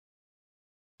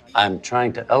I'm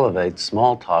trying to elevate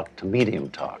small talk to medium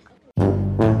talk.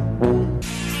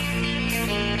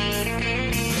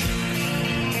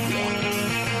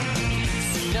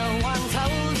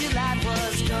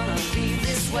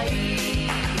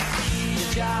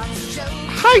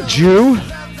 Hi, Jew.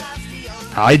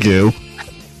 I do.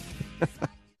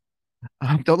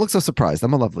 Don't look so surprised.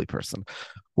 I'm a lovely person.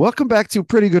 Welcome back to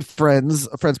Pretty Good Friends,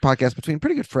 a friends podcast between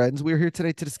pretty good friends. We're here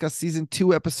today to discuss season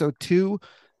 2, episode 2,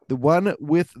 the one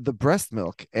with the breast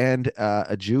milk, and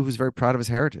a Jew who's very proud of his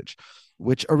heritage,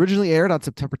 which originally aired on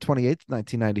September 28th,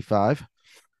 1995.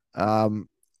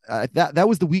 That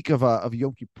was the week of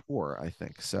Yom Kippur, I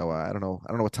think. So I don't know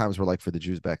what times were like for the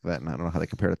Jews back then. I don't know how they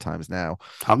compare to times now.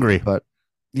 Hungry. But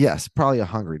yes, probably a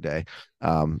hungry day.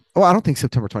 I don't think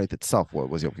September 20th itself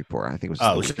was Yom Kippur. I think it was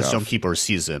just it was just Yom Kippur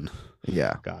season.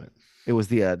 Yeah, got it. It was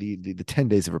the 10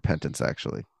 days of repentance,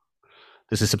 actually.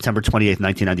 This is September 28th,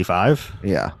 1995.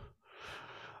 Yeah.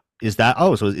 Is that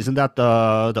so isn't that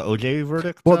the OJ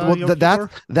verdict? Well,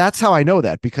 that's how I know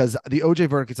that, because the OJ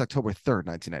verdict is October 3rd,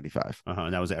 1995.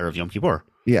 And that was the era of Yom Kippur.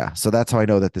 Yeah, so that's how I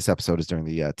know that this episode is during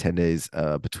the 10 days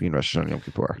between Rosh Hashanah and Yom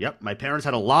Kippur. Yep, my parents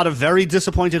had a lot of very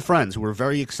disappointed friends who were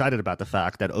very excited about the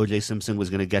fact that OJ Simpson was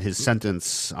going to get his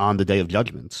sentence on the Day of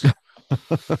Judgment.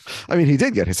 I mean, he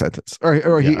did get his sentence,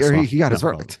 or he got his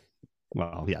verdict.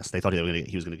 Well, yes, they thought he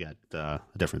was going to get a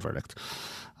different verdict.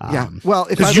 Yeah, well,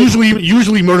 because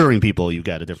usually murdering people, you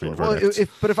get a different verdict.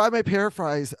 But if I may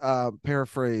paraphrase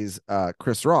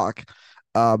Chris Rock,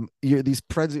 these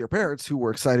friends of your parents who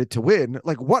were excited to win,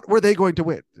 like, what were they going to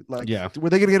win? Like, were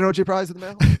they going to get an OJ prize in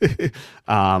the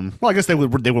mail? Well, I guess they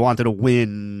wanted to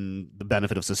win the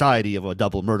benefit of society of a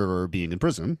double murderer being in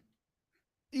prison.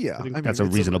 Yeah, I mean, that's a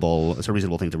reasonable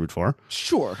thing to root for.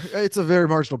 Sure, it's a very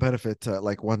marginal benefit to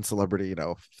like one celebrity,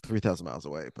 3,000 miles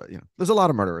away. But there's a lot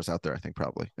of murderers out there, I think,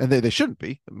 probably, and they shouldn't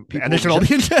be. And they should all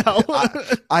be in jail.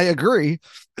 I agree.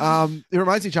 It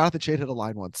reminds me, Jonathan Chait had a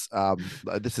line once.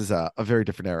 This is a very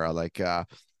different era, like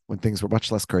when things were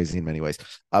much less crazy in many ways.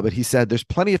 But he said, "There's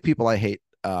plenty of people I hate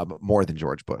more than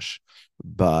George Bush,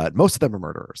 but most of them are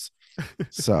murderers."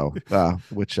 So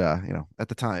which at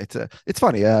the time, it's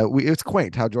funny, it's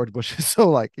quaint how George Bush is so,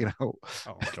 like,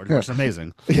 George Bush is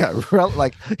amazing. Yeah,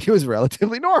 like, he was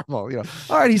relatively normal,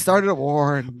 all right, he started a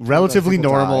war and relatively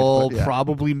normal died,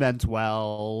 probably meant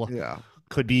well. Yeah,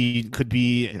 could be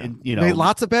made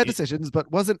lots of bad decisions, but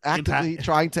wasn't actively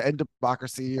trying to end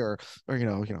democracy or things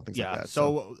like that.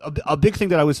 So a big thing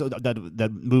that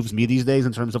moves me these days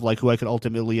in terms of like who I could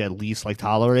ultimately at least like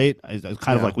tolerate is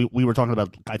kind of like we were talking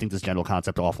about, I think, this general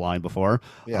concept offline before.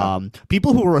 Yeah.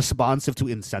 People who are responsive to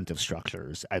incentive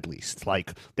structures, at least,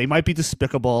 like, they might be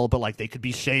despicable, but like they could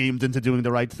be shamed into doing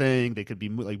the right thing. They could be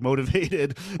like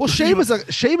motivated. Well, shame is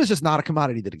just not a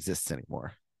commodity that exists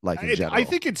anymore. Like, in general, I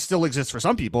think it still exists for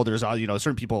some people. There's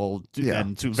certain people,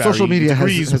 and to social media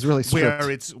has really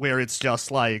where it's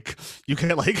just like, you can,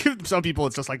 like, some people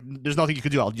it's just like, there's nothing you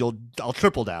can do. I'll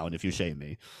triple down if you shame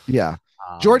me. Yeah,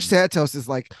 George Santos is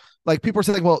like people are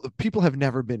saying, well, people have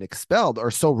never been expelled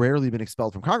or so rarely been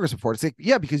expelled from Congress before. It's like,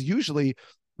 yeah, because usually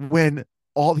when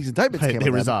all these indictments came, they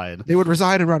would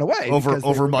resign and run away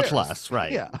over much less,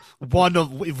 right? Yeah,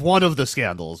 if one of the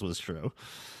scandals was true.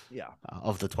 Yeah,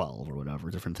 of the 12 or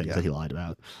whatever different things that he lied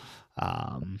about.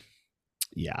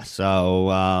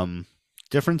 So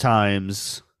different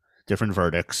times, different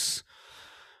verdicts.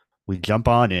 We jump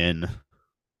on in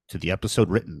to the episode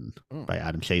written by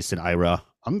Adam Chase and Ira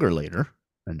Ungerleider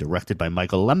and directed by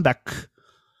Michael Lembeck.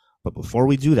 But before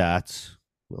we do that,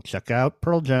 we'll check out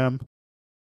Pearl Jam.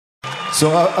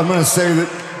 So I'm going to say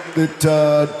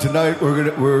that tonight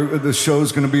the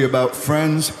show's going to be about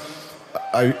friends.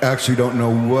 I actually don't know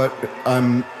what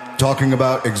I'm talking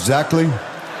about exactly.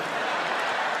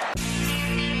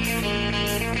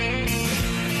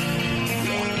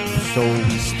 So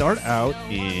we start out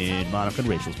in Monica and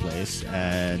Rachel's place,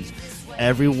 and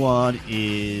everyone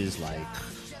is like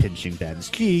pinching Ben's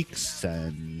cheeks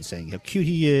and saying how cute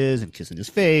he is and kissing his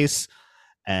face.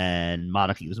 And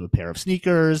Monica gives him a pair of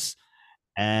sneakers,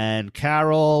 and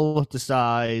Carol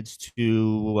decides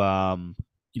to,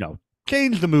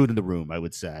 change the mood in the room, I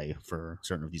would say, for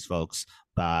certain of these folks,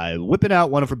 by whipping out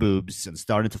one of her boobs and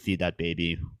starting to feed that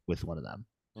baby with one of them.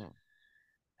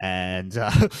 And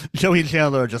Joey and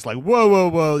Chandler are just like, whoa, whoa,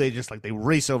 whoa. They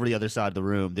race over the other side of the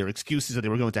room. Their excuse is that they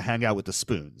were going to hang out with the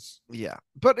spoons. Yeah.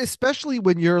 But especially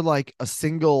when you're like a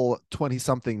single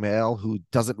 20-something male who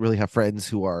doesn't really have friends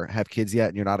who have kids yet,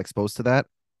 and you're not exposed to that.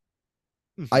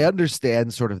 I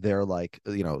understand sort of their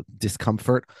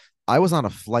discomfort. I was on a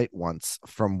flight once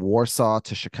from Warsaw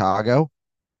to Chicago,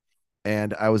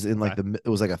 and I was in like Okay. it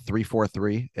was like a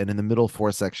 3-4-3, and in the middle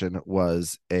four section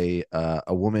was a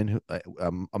woman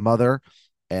who a mother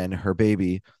and her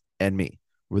baby and me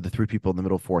were the three people in the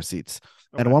middle four seats.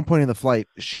 And at Okay. one point in the flight,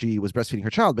 she was breastfeeding her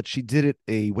child, but she did it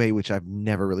a way which I've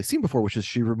never really seen before, which is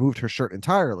she removed her shirt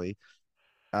entirely,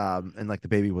 and like the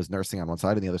baby was nursing on one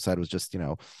side and the other side was just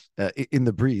in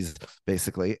the breeze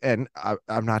basically. And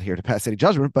I'm not here to pass any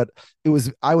judgment, but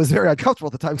I was very uncomfortable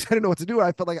at the time because I didn't know what to do.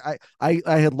 I felt like I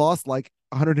had lost like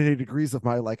 180 degrees of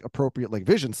my like appropriate like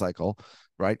vision cycle,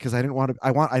 right? Because I didn't want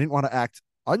to act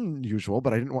unusual,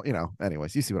 but I didn't want,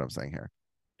 anyways, you see what I'm saying here.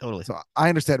 Totally. So I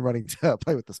understand running to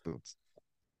play with the spoons.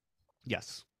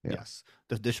 Yes. Yeah. Yes.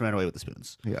 The dish ran away with the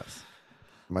spoons. Yes.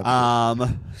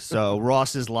 So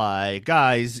Ross is like,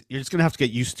 guys, you're just gonna have to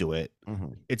get used to it.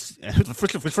 Mhm. It's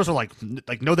first of all, like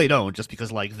no, they don't, just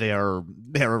because like their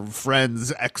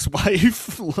friend's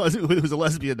ex-wife who's a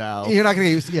lesbian now. You're not gonna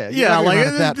get used to, you're Yeah, not gonna like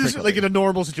run it that this, quickly. like in a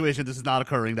normal situation, this is not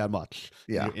occurring that much.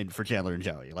 Yeah. For Chandler and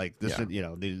Joey, like this, Yeah.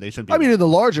 they shouldn't be. I mean, in the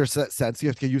larger sense, you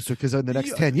have to get used to it because in the next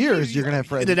Yeah, 10 years, you're gonna have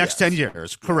friends. in the next yes. 10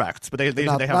 years, correct? But they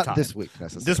Not, have not time. this week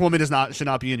necessarily. This woman should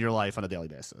not be in your life on a daily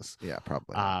basis. Yeah,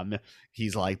 probably.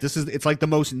 He's like, it's like the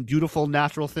most beautiful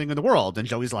natural thing in the world, and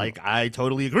Joey's like, I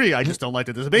totally agree. I just don't like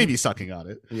that there's a baby sucking on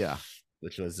it. Yeah.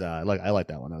 Which was I like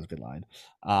that one. That was a good line.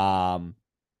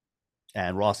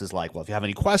 And Ross is like, well, if you have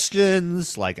any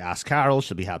questions, like ask Carol.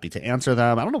 She'll be happy to answer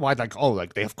them. I don't know why,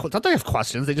 like, they have not they have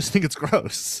questions. They just think it's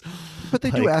gross. But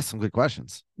they do Like, ask some good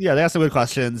questions. yeah, they ask some good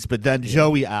questions. But then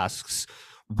Joey asks,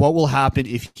 what will happen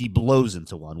if he blows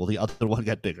into one? Will the other one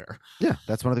get bigger? Yeah,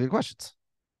 that's one of the good questions.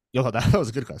 Yo, that was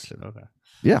a good question. Okay.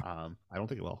 Yeah. I don't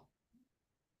think it will.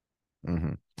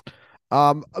 Mm-hmm.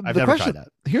 I've the never question, tried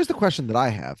that. Here's the question that I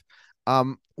have.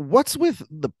 What's with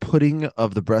the putting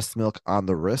of the breast milk on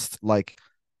the wrist? Like,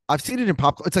 I've seen it in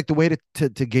pop. It's like the way to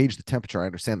gauge the temperature. I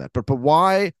understand that, but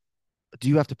why do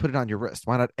you have to put it on your wrist?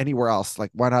 Why not anywhere else?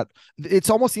 Like, why not? It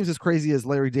almost seems as crazy as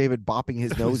Larry David bopping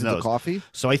his nose into coffee.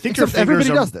 So I think Except your fingers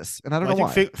everybody are, does this, and I don't know I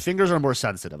why. think fingers are more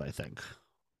sensitive. I think.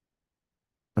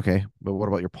 Okay, but what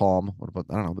about your palm? What about,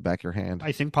 I don't know, the back of your hand?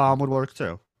 I think palm would work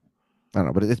too. I don't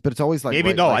know, but it's always like Maybe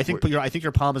right, no. like, I think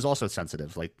your palm is also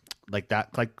sensitive. Like that.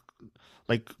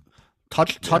 Like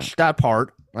touch that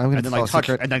part, I'm gonna and then tell like a touch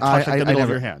secret. and then touch like, the middle of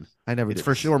never, your hand. I never. It's did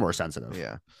for this. sure more sensitive.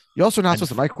 Yeah. You're also not And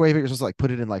supposed to microwave it. You're supposed to like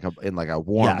put it in like a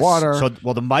warm Yes. water. So,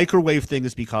 well, the microwave thing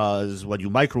is because when you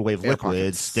microwave Air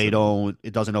liquids, pockets.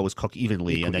 it doesn't always cook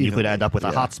evenly, Equal- and then you could evenly, end up with a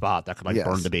yeah. hot spot that could like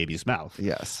burn Yes. the baby's mouth.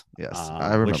 Yes.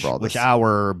 I remember which, all this. Which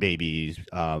our baby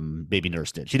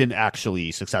nurse did. She didn't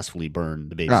actually successfully burn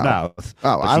the baby's Oh. mouth.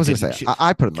 Oh, but I she was gonna did- say she-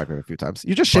 I put it in the microwave a few times.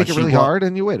 You just shake But it she really wa- hard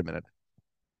and you wait a minute.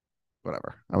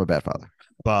 Whatever. I'm a bad father.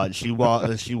 But she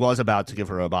was about to give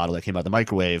her a bottle that came out of the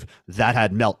microwave that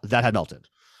had melted.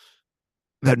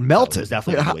 That melted. was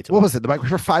definitely Wait, way too what long. was it? The microwave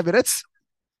for 5 minutes?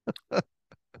 All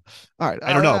right.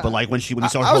 I don't know, but like when she saw her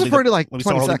I was holding referring to the, like when we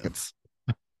saw 20 her holding- seconds.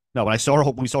 No,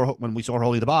 when we saw her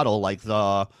holding the bottle, like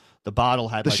the bottle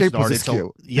had The like shape was started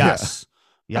askew. to yes,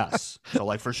 yes. So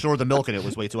like for sure the milk in it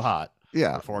was way too hot.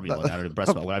 Yeah. Or formula, I don't know, the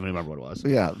breast milk. I don't even remember what it was.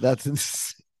 Yeah, that's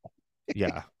insane.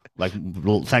 Yeah, like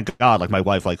well, thank God, like my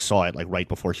wife like saw it like right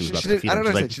before she was about to feed I him. don't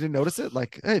She's know. like, She didn't notice it.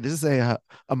 Like, hey, this is a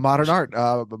modern art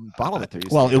bottle that they're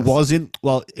using. well, I guess.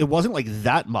 it wasn't like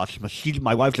that much. But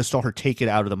my wife just saw her take it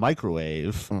out of the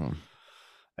microwave. Mm.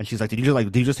 And she's like, did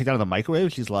you just take it out of the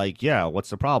microwave? She's like, yeah, what's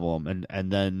the problem?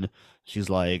 And then she's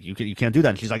like, you can't do that.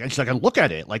 And she's like, look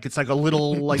at it, like it's like a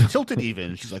little like tilted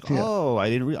even. She's like, Yeah. oh, I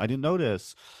didn't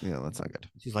notice. Yeah, that's not good.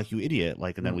 She's like, you idiot,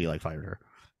 like, and then we like fired her.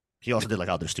 She also did like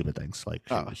other stupid things. Like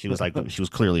she was like, she was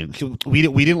clearly we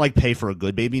didn't like pay for a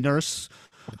good baby nurse.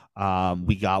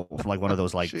 We got from like one of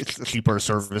those like Jesus. cheaper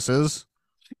services.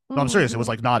 No, I'm serious. It was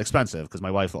like not expensive because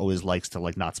my wife always likes to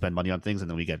like not spend money on things, and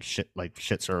then we get shit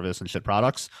service and shit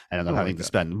products, and end up Oh my having to God.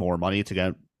 spend more money to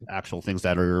get actual things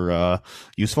that are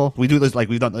useful. We do this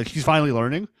we've done. Like she's finally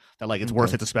learning that like it's worth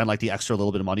Okay. it to spend like the extra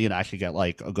little bit of money and actually get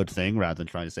like a good thing rather than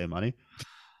trying to save money.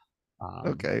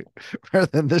 Okay. Rather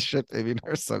than this shit, baby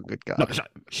nurse. So good God. No,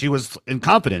 she was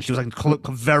incompetent. She was like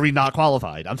very not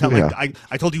qualified. I'm telling. Yeah. Like,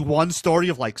 I told you one story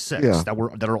of like six Yeah.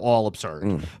 that are all absurd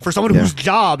Mm. for someone Yeah. whose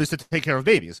job is to take care of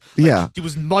babies. Like, Yeah. she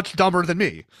was much dumber than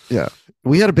me. Yeah.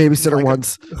 We had a babysitter like a-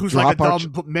 once. Who's like a drop our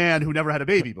dumb man who never had a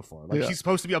baby before. Like Yeah. she's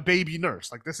supposed to be a baby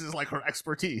nurse. Like this is like her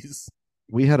expertise.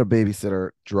 We had a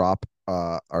babysitter drop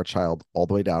our child all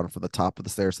the way down from the top of the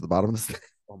stairs to the bottom of the stairs.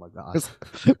 Oh my god.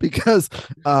 because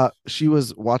she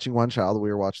was watching one child, we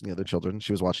were watching the other children.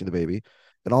 She was watching the baby,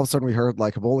 and all of a sudden we heard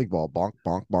like a bowling ball bonk,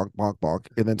 bonk, bonk, bonk, bonk,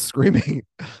 and then screaming.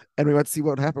 And we went to see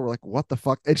what happened. We're like, what the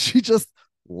fuck? And she just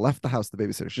left the house. The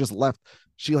babysitter, she just left.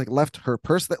 She like left her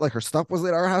purse that like her stuff was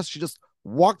at our house. She just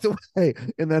walked away,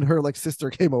 and then her like sister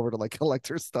came over to like collect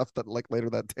her stuff that like later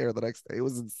that day or the next day. It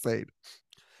was insane.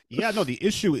 Yeah, no, the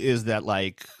issue is that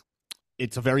like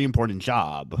it's a very important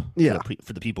job Yeah.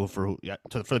 for the people for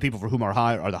the people for whom are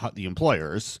the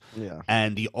employers. Yeah.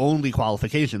 And the only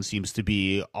qualification seems to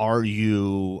be, are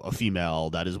you a female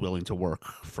that is willing to work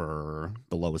for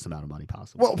the lowest amount of money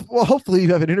possible? Well, hopefully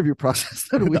you have an interview process.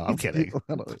 That No, I'm kidding.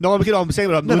 I don't know. No, I'm kidding. I'm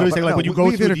saying, I'm No, literally but saying, like, no, when you we- go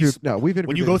we've through interviewed- these, no, we've when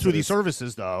you interviewed go through these babysitters.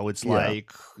 services, though, it's Yeah.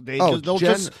 like Oh, they'll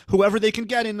Jen- just whoever they can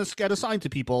get get assigned to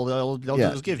people, they'll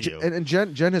just give you. And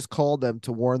Jen has called them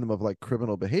to warn them of like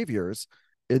criminal behaviors,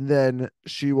 and then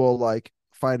she will like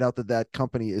find out that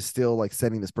company is still like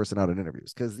sending this person out in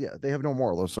interviews because they have no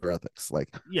morals or ethics. Like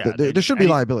Yeah, there should be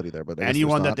liability there, but I guess there's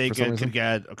anyone that not they for some can reason.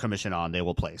 get a commission on, they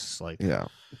will place. Like, Yeah,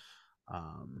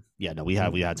 yeah, no, we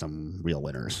had some real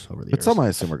winners over the but years. some I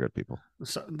assume are good people.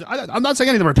 So, I'm not saying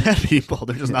any of them are bad people.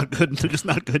 They're just not good. They're just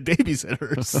not good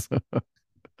babysitters.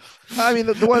 I mean,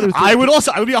 the one who's I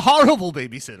would be a horrible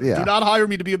babysitter. Yeah. Do not hire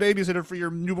me to be a babysitter for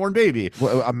your newborn baby.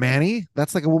 a Manny.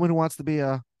 That's like a woman who wants to be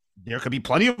a. There could be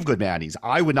plenty of good Mannies.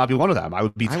 I would not be one of them. I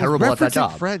would be I was terrible at that referencing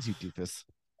job. Friends, you doofus.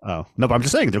 Oh no, but I'm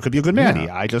just saying there could be a good Manny.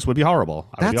 Yeah. I just would be horrible.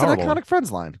 I would That's be an horrible. iconic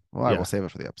Friends line. Well, I Yeah. will save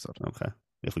it for the episode. Okay,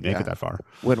 if we make Yeah. it that far.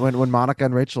 When Monica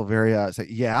and Rachel very say,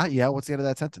 yeah, what's the end of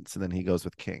that sentence? And then he goes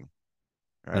with King.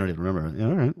 I don't even remember. Yeah,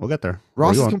 all right, we'll get there.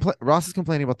 Ross Where is, you going? Ross is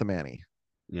complaining about the Manny.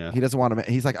 Yeah. He doesn't want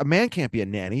to. He's like, a man can't be a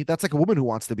nanny. That's like a woman who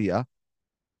wants to be a.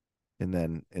 And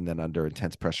then under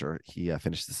intense pressure, he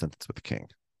finished the sentence with the King.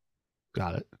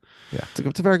 Got it. Yeah,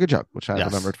 it's a very good joke, which I Yes.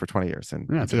 remembered for 20 years. And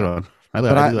Yeah, it's a good one. I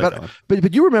But do like that one.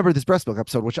 but you remember this breast milk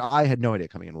episode, which I had no idea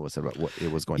coming in was about what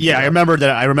it was going to Yeah, be. I remembered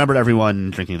that. I remembered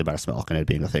everyone drinking the breast milk and it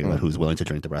being a thing about Mm. who's willing to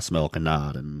drink the breast milk and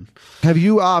not. And Have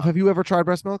you ever tried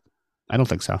breast milk? I don't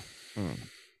think so.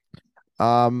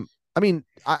 I mean,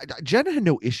 Jen had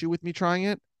no issue with me trying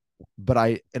it, but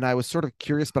I was sort of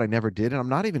curious, but I never did, and I'm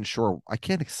not even sure. I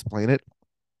can't explain it.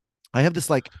 I have this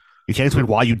like, You can't explain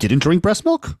why you didn't drink breast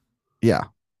milk. yeah.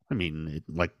 I mean, it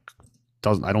like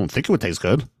doesn't. I don't think it would taste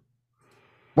good.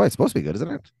 Well, it's supposed to be good, isn't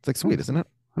it? It's like sweet, isn't it?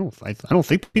 I don't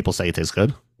think people say it tastes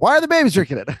good. Why are the babies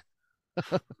drinking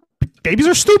it? Babies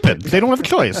are stupid. They don't have a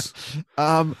choice.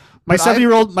 My But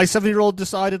 7-year-old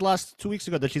decided 2 weeks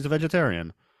ago that she's a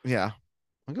vegetarian. Yeah.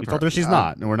 We told her she's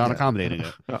not, and we're not accommodating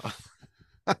it.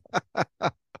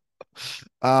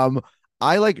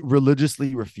 I like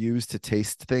religiously refuse to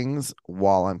taste things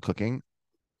while I'm cooking.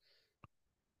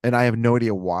 And I have no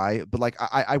idea why, but like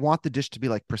I want the dish to be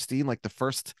like pristine, like the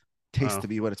first taste Oh. to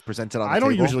be when it's presented on the I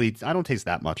don't table. I don't taste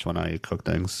that much when I cook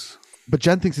things. But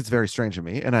Jen thinks it's very strange to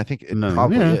me, and I think it No,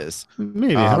 probably yeah. is.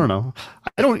 Maybe I don't know.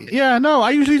 I don't. Yeah, no. I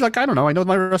usually I don't know. I know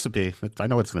my recipe. I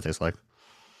know what it's gonna taste like.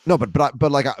 No, but I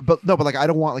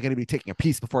don't want like anybody taking a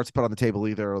piece before it's put on the table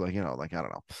either. Or like like I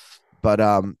don't know. But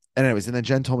and anyways, and then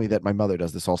Jen told me that my mother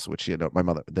does this also, which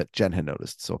that Jen had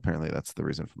noticed. So apparently that's the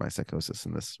reason for my psychosis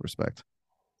in this respect.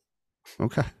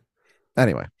 Okay.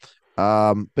 Anyway,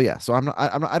 but yeah, so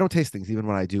I don't taste things even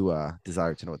when I do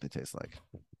desire to know what they taste like.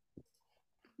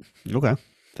 Okay.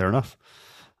 Fair enough.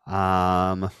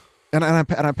 And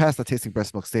I'm past the tasting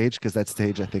breast milk stage because that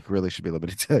stage I think really should be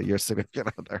limited to your significant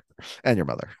other and your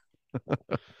mother.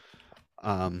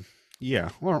 Yeah.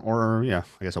 Or yeah.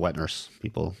 I guess a wet nurse.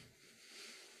 People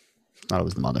thought it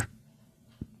was the mother.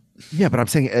 Yeah, but I'm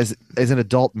saying as an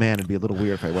adult man, it'd be a little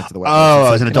weird if I went to the wet Oh,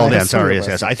 nurse as an and said, adult "Can I man. have cereal Sorry. Yes.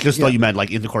 breast Yes. I milk?" just Yeah. thought you meant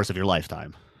like in the course of your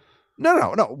lifetime.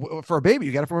 No. For a baby,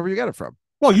 you get it from wherever you get it from.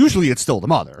 Well, usually it's still the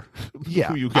mother. Yeah,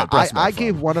 who you get breast milk I from.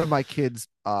 gave one of my kids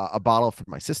a bottle for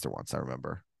my sister once. I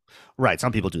remember Right.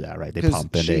 Some people do that, right? They because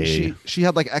pump and she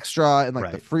had like extra and like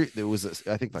the Right. free. It was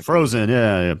I think like frozen.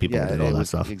 Yeah. People Yeah, did it all that was-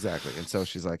 stuff. exactly. And so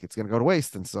she's like, it's gonna go to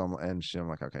waste. And so I'm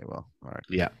like, okay, well, all right.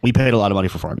 Yeah. We paid a lot of money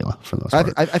for formula for those. I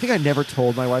think I never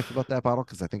told my wife about that bottle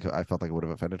because I felt like it would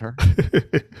have offended her.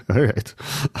 All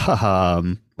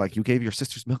right. Like you gave your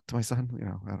sister's milk to my son.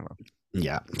 I don't know.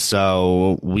 Yeah.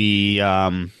 So we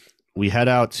head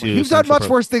out to. You've done Central much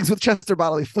worse things with Chester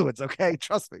bodily fluids. Okay,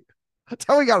 trust me. That's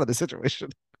how we got into this situation.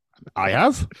 I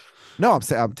have. No, I'm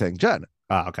saying Jen.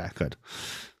 Ah, okay, good.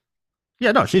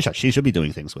 Yeah, no, she should be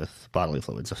doing things with bodily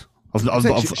fluids of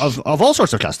saying of all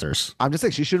sorts of Chesters. I'm just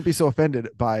saying she shouldn't be so offended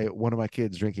by one of my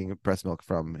kids drinking breast milk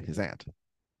from his aunt.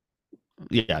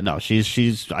 Yeah, no,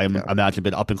 she's I imagine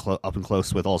been up and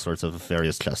close with all sorts of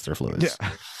various Chester fluids. Yeah.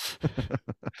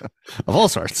 Of all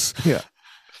sorts. Yeah.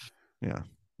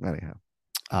 Anyhow.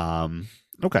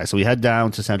 Okay, so we head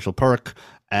down to Central Perk,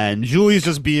 and Julie's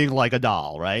just being like a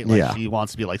doll, right? Like Yeah. she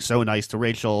wants to be like so nice to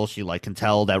Rachel. She like can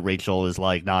tell that Rachel is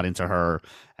like not into her,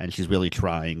 and she's really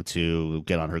trying to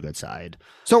get on her good side.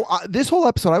 So this whole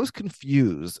episode, I was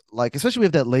confused. Like, especially we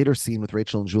have that later scene with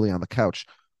Rachel and Julie on the couch.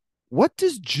 What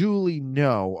does Julie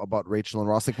know about Rachel and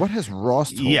Ross? Like, what has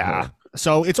Ross told Yeah, her?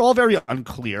 so it's all very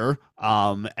unclear.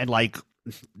 And like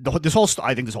this whole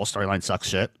I think this whole storyline sucks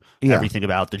shit. Yeah. Everything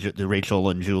about the Rachel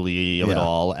and Julie of it Yeah.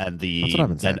 all, and That's the what I've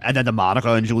been saying. and then the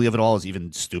Monica and Julie of it all is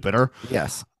even stupider.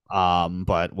 Yes.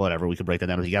 But whatever, we can break that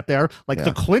down as we get there. Like Yeah.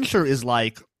 the clincher is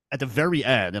like at the very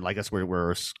end, and I guess we're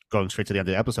going straight to the end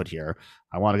of the episode here.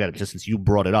 I want to get it just since you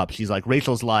brought it up. She's like,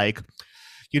 Rachel's like,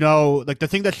 you know, like the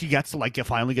thing that she gets to like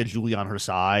finally get Julie on her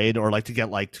side, or like to get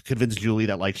like to convince Julie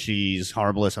that like she's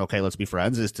harmless. Okay, let's be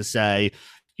friends. Is to say,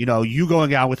 you know, you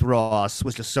going out with Ross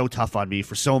was just so tough on me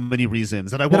for so many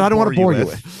reasons that I That I don't want want to to bore you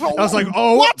with. I was like,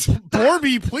 oh, what? bore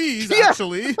me, please. Yeah.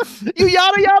 Actually, You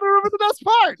yada yada. Remember the best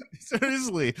part.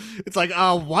 seriously, it's like,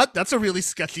 what? That's a really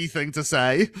sketchy thing to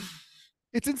say.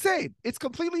 It's insane. It's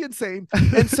completely insane.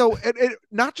 And so, and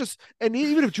not just, and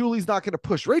even if Julie's not going to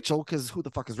push Rachel, because who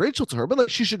the fuck is Rachel to her? But like,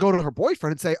 she should go to her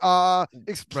boyfriend and say,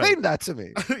 explain Right. that to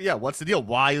me. Yeah, what's the deal?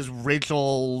 Why is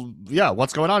Rachel? Yeah,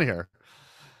 what's going on here?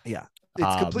 Yeah.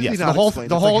 It's completely yes, not the whole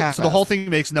explained. the It's whole like so the whole half-assed. thing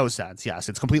makes no sense. Yes,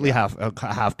 it's completely half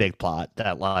baked plot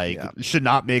that like Yeah. should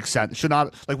not make sense. Should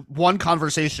not like one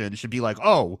conversation should be like,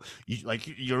 oh,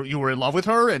 you were in love with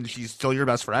her and she's still your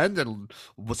best friend, and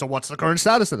so what's the current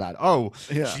status of that? Oh,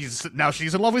 Yeah. she's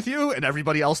in love with you and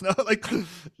everybody else knows.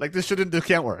 Like this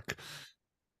can't work.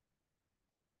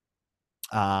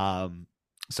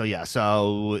 So yeah,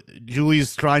 so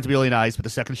Julie's trying to be really nice, but the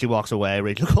second she walks away,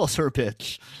 Rachel calls her a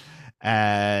bitch.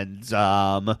 And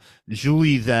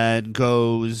Julie then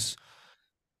goes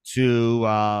to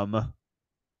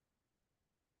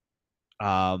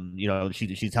you know,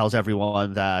 she tells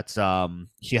everyone that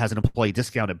she has an employee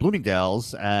discount at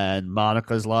Bloomingdale's, and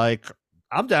Monica's like,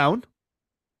 I'm down.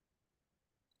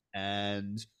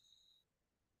 And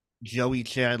Joey,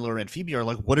 Chandler, and Phoebe are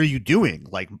like, what are you doing?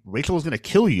 Like, Rachel is gonna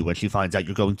kill you when she finds out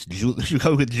you're going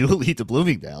with Julie to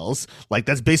Bloomingdale's. Like,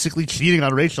 that's basically cheating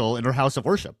on Rachel in her house of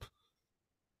worship.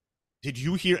 Did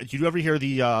you ever hear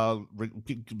the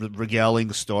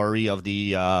regaling story of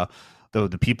the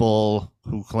people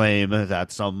who claim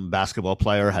that some basketball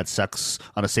player had sex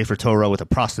on a Sefer Torah with a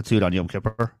prostitute on Yom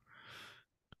Kippur?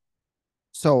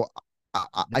 So I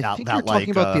That- think that, you're talking like,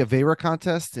 about the Avera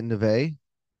contest in Neve.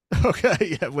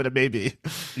 Okay, yeah, what it may be.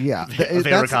 Yeah. A favorite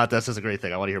That's- contest is a great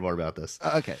thing. I want to hear more about this.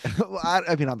 Okay. Well,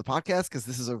 I mean, on the podcast, because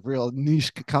this is a real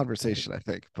niche conversation, I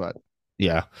think. But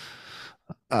Yeah.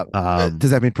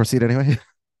 does that mean proceed anyway?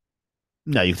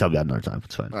 No, you can tell me that another time.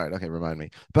 It's fine. All right. Okay. Remind me.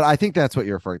 But I think that's what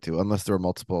you're referring to, unless there are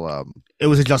multiple. It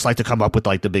was just like to come up with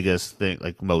like the biggest thing,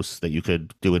 like most that you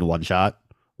could do in one shot,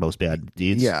 most bad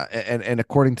deeds. Yeah. And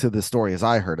according to the story, as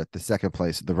I heard it, the second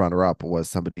place, the runner up was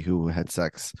somebody who had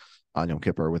sex on Yom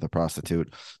Kippur with a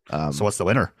prostitute. So what's the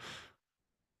winner?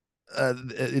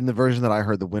 In the version that I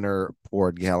heard, the winner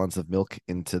poured gallons of milk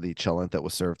into the cholent that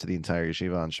was served to the entire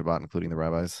yeshiva on Shabbat, including the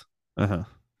rabbis. Uh-huh.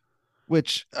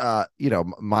 Which, you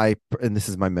know, and this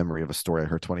is my memory of a story I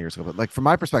heard 20 years ago, but like from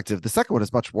my perspective, the second one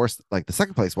is much worse. Like the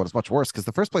second place one is much worse because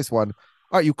the first place one,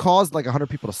 all right, you caused like 100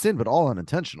 people to sin, but all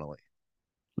unintentionally.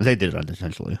 They did it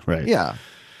unintentionally, right? Yeah.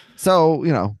 So,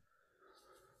 you know.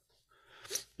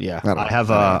 Yeah. I don't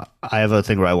know. I have a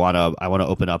thing where I want to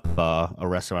open up a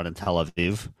restaurant in Tel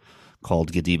Aviv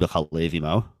called Gediba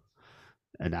Levimo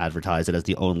and advertise it as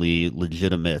the only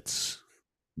legitimate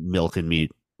milk and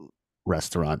meat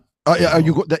restaurant. Yeah,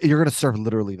 you're going to serve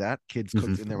literally that? Kids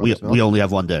cooked in their We mother's milk? only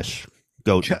have one dish.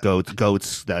 Yeah.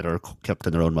 Goats that are kept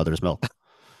in their own mother's milk.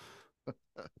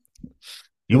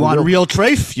 You You'll want be real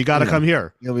treif? You got to Yeah. come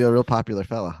here. You'll be a real popular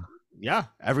fella. Yeah,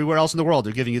 everywhere else in the world,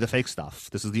 they're giving you the fake stuff.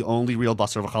 This is the only real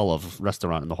Basar V'Cholov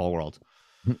restaurant in the whole world.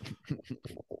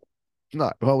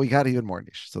 No, well, we got even more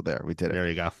niche. So there, we did it. There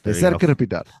you go. They There you said go. it couldn't be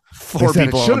done. Four said it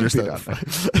people shouldn't be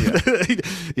understood.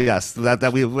 Yes,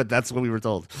 that's what we were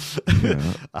told.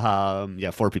 Yeah.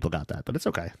 Yeah, 4 people got that, but it's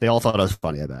okay. They all thought it was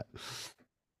funny. I bet.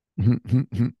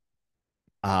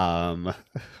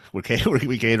 We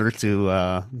cater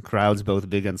to crowds both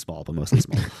big and small, but mostly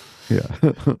small. Yeah.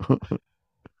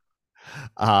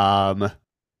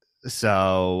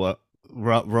 So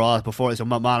Ross so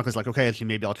Monica's like, okay,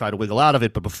 maybe I'll try to wiggle out of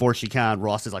it, but before she can,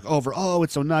 Ross is like, oh,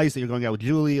 it's so nice that you're going out with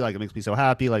Julie. Like, it makes me so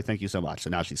happy. Like, thank you so much. So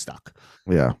now she's stuck.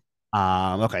 Yeah.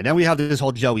 Okay, then we have this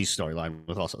whole Joey storyline,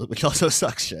 which also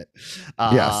sucks shit.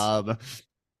 Yes.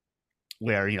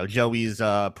 where Joey's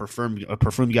a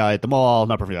perfume guy at the mall,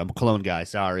 not perfume guy, cologne guy,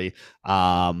 sorry.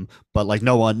 But like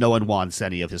no one wants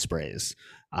any of his sprays.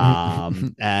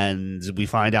 And we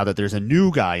find out that there's a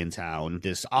new guy in town,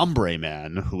 this ombre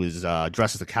man, who is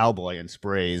dressed as a cowboy and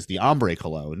sprays the ombre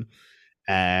cologne,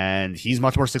 and he's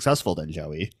much more successful than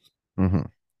Joey. Mm-hmm.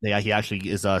 Yeah, he actually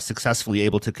is successfully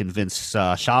able to convince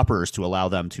shoppers to allow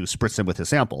them to spritz him with his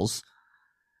samples.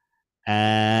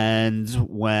 And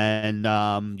when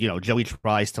Joey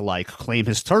tries to like claim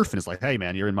his turf and is like, "Hey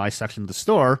man, you're in my section of the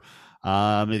store,"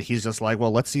 he's just like,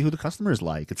 "Well, let's see who the customer is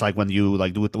like." It's like when you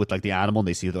like do it with like the animal, and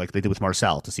they see like they did with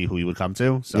Marcel to see who he would come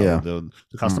to. So Yeah. the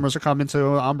customers are coming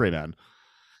to Ombre Man.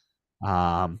 So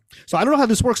I don't know how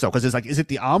this works though, because it's like, is it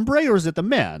the ombre or is it the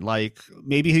man? Like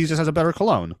maybe he just has a better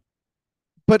cologne.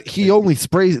 But he only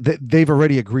sprays. They've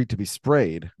already agreed to be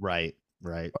sprayed. Right.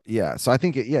 Yeah. So I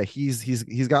think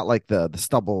he's got like the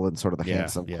stubble and sort of the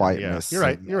handsome quietness. You're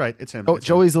right. It's him.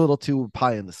 Joey's a little too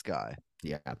pie in the sky.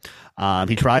 Yeah.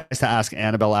 He tries to ask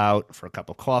Annabelle out for a cup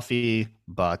of coffee,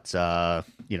 but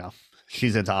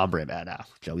she's into Ombre Man now.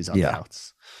 Joey's on the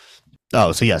outs.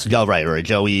 Oh, so yes, right.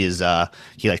 Joey is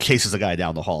he like chases a guy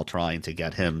down the hall trying to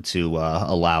get him to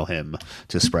allow him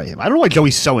to spray him. I don't know why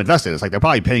Joey's so invested. It's like they're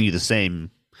probably paying you the same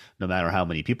no matter how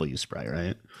many people you spray,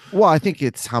 right? Well, I think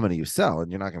it's how many you sell,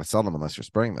 and you're not going to sell them unless you're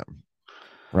spraying them,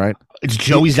 right? It's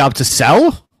Joey's job to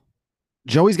sell?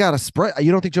 Joey's got to spray.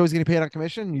 You don't think Joey's going to pay it on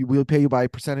commission? We'll pay you by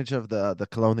percentage of the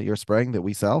cologne that you're spraying that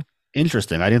we sell.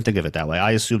 Interesting. I didn't think of it that way.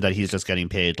 I assumed that he's just getting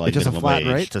paid like just a minimum flat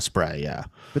wage rate to spray. Yeah.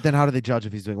 But then how do they judge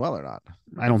if he's doing well or not?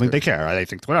 I don't think they care. I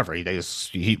think whatever.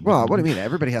 Well, what do you mean?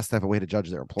 Everybody has to have a way to judge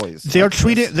their employees. They're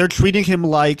treating him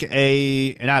like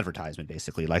an advertisement,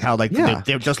 basically. Like how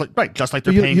they're just like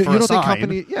they're paying for a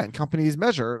sign. And companies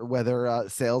measure whether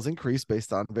sales increase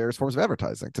based on various forms of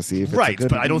advertising to see if it's right.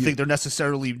 But I don't think they're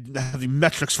necessarily having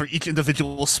metrics for each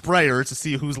individual sprayer to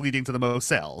see who's leading to the most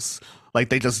sales. Like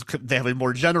they have a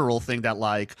more general thing that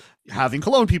like having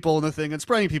cologne people in the thing and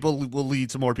spraying people will lead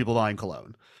to more people buying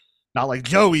cologne. Not like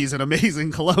Joey's an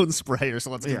amazing cologne sprayer,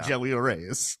 so let's give Joey a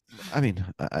raise. I mean,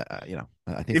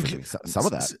 I think some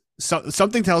of that.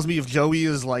 Something tells me if Joey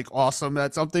is like awesome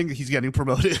at something, he's getting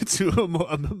promoted to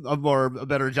a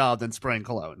better job than spraying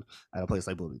cologne at a place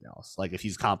like Bloomingdale's. Like if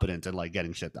he's competent and like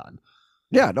getting shit done.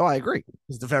 Yeah, no, I agree.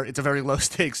 It's a very low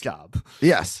stakes job.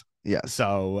 Yes.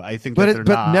 So I think, but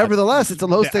nevertheless, it's a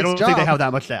low stakes job. I don't think they have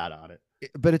that much to add on it.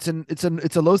 But it's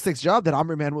a low stakes job that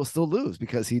Ombre Man will still lose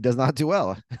because he does not do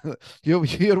well. you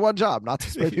had one job, not to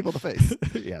spray people in the face.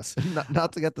 Yes,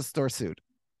 not to get the store sued.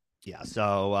 Yeah.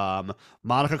 So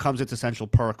Monica comes into Central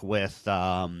Perk with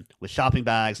shopping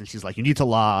bags, and she's like, "You need to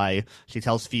lie." She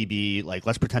tells Phoebe, like,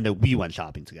 "Let's pretend that we went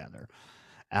shopping together."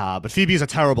 But Phoebe is a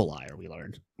terrible liar, we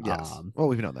learned. Yes. Well,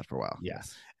 we've known that for a while.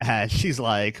 Yes. And she's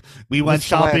like, we went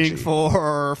shopping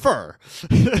for fur.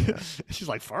 She's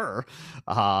like, fur?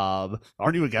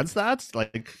 Aren't you against that?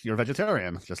 Like, you're a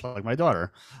vegetarian, just like my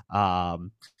daughter. So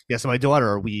my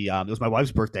daughter, it was my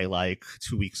wife's birthday like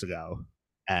 2 weeks ago.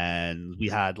 And we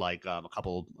had like a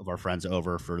couple of our friends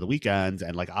over for the weekend,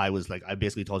 and like I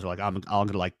basically told her like I'm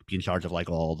gonna like be in charge of like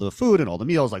all the food and all the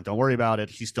meals, like don't worry about it.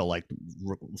 She still like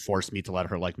forced me to let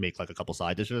her like make like a couple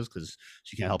side dishes because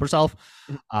she can't help herself.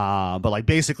 But like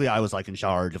basically I was like in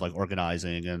charge of like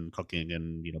organizing and cooking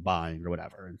and buying or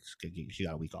whatever. And she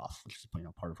got a week off, which is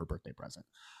part of her birthday present.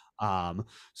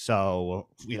 So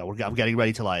I'm getting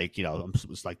ready to like I'm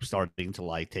like starting to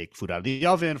like take food out of the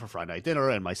oven for Friday night dinner,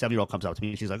 and my 7-year-old comes up to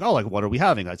me and she's like, "Oh, like what are we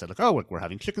having?" I said like, "Oh, we're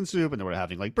having chicken soup, and then we're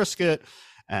having like brisket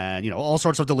and all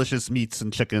sorts of delicious meats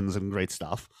and chickens and great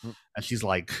stuff." And she's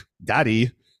like, "Daddy,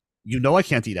 I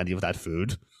can't eat any of that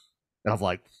food." And I'm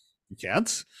like, "You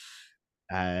can't?"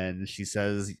 And she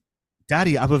says,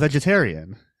 "Daddy, I'm a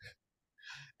vegetarian."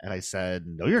 And I said,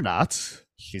 "No, you're not."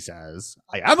 She says,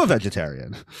 "I am a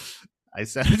vegetarian." I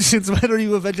said, "Since when are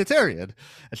you a vegetarian?"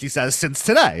 And she says, "Since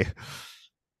today."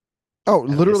 Oh,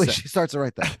 and literally, she starts it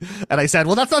right there. And I said,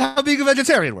 "Well, that's not how being a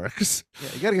vegetarian works." Yeah,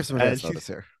 you gotta give some advance notice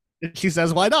here. She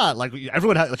says, "Why not? Like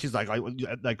everyone has." She's like,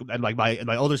 and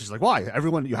my older sister's like, "Why?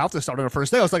 Everyone, you have to start on the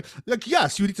first day." I was like,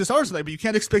 yes, you need to start today, but you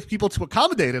can't expect people to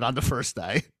accommodate it on the first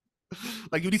day.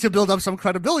 Like you need to build up some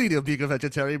credibility of being a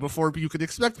vegetarian before you can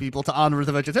expect people to honor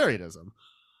the vegetarianism.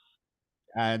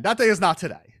 And that day is not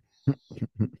today.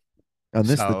 And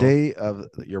this the day of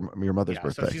your mother's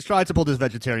birthday. So she's tried to pull this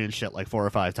vegetarian shit like 4 or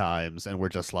 5 times, and we're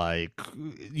just like,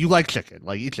 "You like chicken,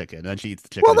 like eat chicken," and she eats the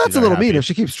chicken. Well, that's a little mean if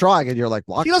she keeps trying and you're like,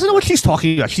 she doesn't know what she's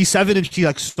talking about. She's 7 and she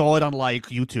like saw it on like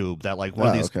YouTube that like one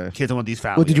of these kids in one of these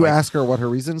families. Well, did you ask her what her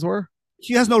reasons were?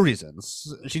 She has no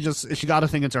reasons. She got a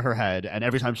thing into her head, and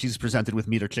every time she's presented with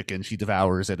meat or chicken, she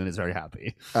devours it and is very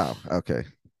happy. Oh, okay.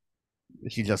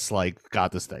 She just like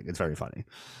got this thing. It's very funny.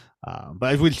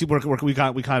 But we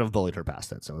kind of bullied her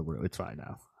past it, so it's fine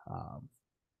now.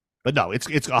 But no, it's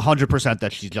 100%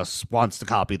 that she just wants to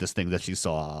copy this thing that she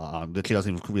saw that she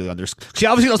doesn't even really understand. She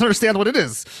obviously doesn't understand what it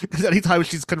is, because anytime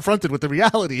she's confronted with the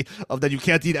reality of that you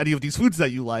can't eat any of these foods that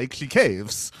you like, she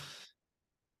caves.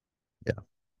 Yeah.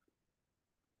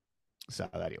 So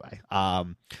anyway,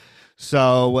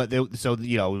 so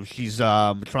she's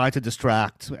trying to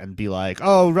distract and be like,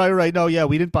 oh right, no, yeah,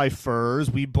 we didn't buy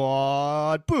furs, we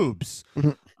bought boobs,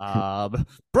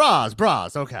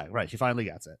 bras. Okay, right, she finally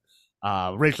gets it.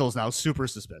 Rachel's now super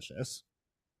suspicious.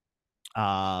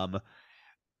 It's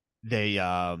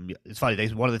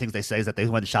funny. One of the things they say is that they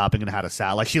went shopping and had a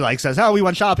salad. Like she says, "Oh, we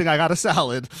went shopping. I got a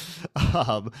salad."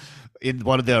 In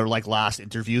one of their last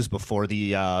interviews before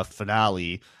the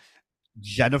finale,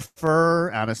 Jennifer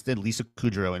Aniston, Lisa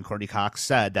Kudrow, and Courtney Cox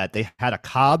said that they had a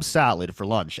Cobb salad for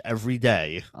lunch every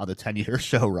day on the 10-year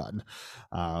show run.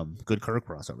 Good Kirk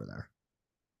crossover there.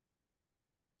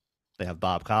 They have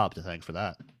Bob Cobb to thank for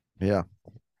that. Yeah.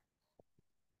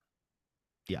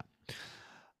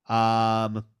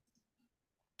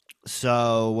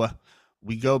 So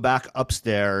we go back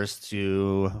upstairs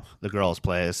to the girls'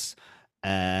 place,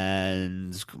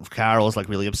 and Carol's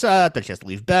really upset that she has to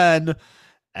leave Ben,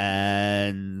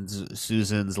 and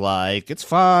Susan's like, it's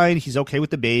fine, he's okay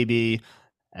with the baby,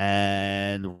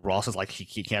 and Ross is like,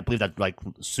 he can't believe that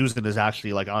Susan is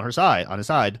actually on his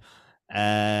side,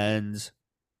 and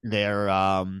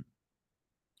they're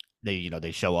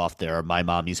they show off their My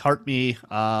Mommy's Heart Me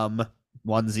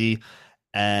onesie,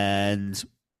 and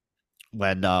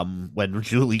when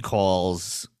Julie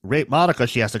calls Monica,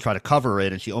 she has to try to cover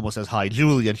it, and she almost says hi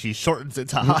Julie, and she shortens it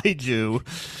to hi Ju.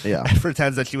 Yeah. And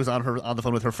pretends that she was on the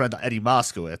phone with her friend Eddie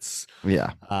Moskowitz.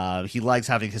 Yeah. He likes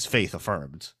having his faith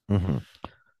affirmed. Mm-hmm.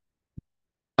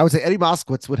 I would say Eddie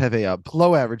Moskowitz would have a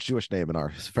below average Jewish name in our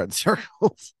friend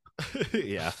circles.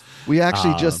 Yeah. We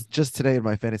actually just today in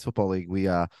my fantasy football league, we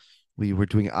were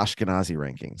doing Ashkenazi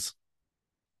rankings,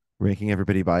 ranking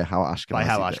everybody by how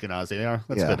Ashkenazi they are.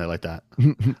 That's yeah. good. I like that.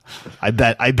 I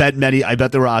bet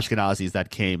there were Ashkenazis that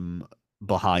came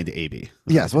behind AB.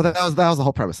 Yes, well that was the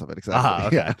whole premise of it.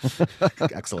 Exactly. Okay. Yeah.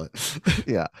 Excellent.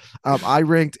 Yeah. I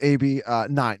ranked AB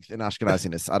 9th in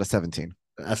Ashkenaziness out of 17.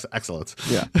 That's excellent.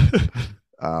 Yeah.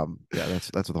 Yeah,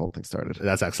 that's what the whole thing started.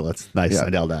 That's excellent. Nice. Yeah. I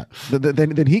nailed that.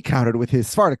 Then he countered with his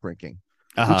Sephardic ranking,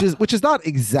 which is not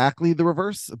exactly the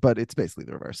reverse, but it's basically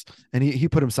the reverse. And he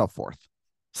put himself 4th,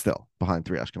 still behind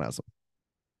 3 Ashkenazim.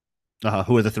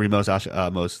 Who are the 3 most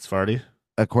Sephardi?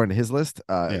 According to his list,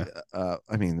 I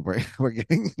mean, we're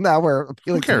getting now we're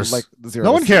appealing to the 0.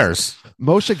 No one cares.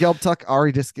 Moshe Gelbtuk,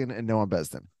 Ari Diskin, and Noam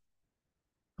Bezdin.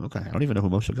 Okay, I don't even know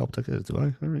who Moshe Gelbtuk is. Do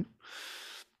I? All right.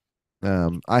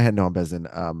 I had Noam Bezdin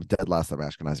dead last on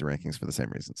Ashkenazi rankings for the same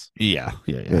reasons. Yeah.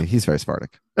 He's very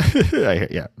Sephardic.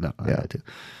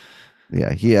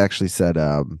 Yeah. He actually said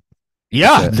everyone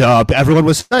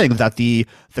was saying that the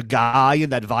guy in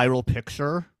that viral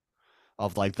picture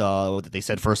of that they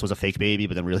said first was a fake baby,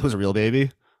 but then really was a real baby.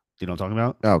 Do you know what I'm talking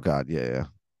about? Oh God, yeah.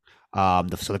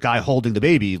 So the guy holding the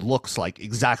baby looks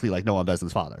exactly like Noam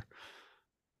Bezdin's father.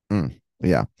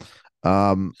 Yeah.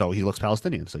 So he looks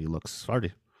Palestinian. So he looks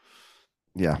Sephardi.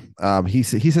 Yeah. He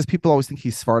says people always think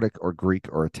he's Sephardic or Greek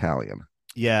or Italian.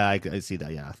 Yeah, I see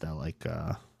that. Yeah,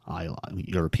 that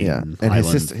European. Yeah, and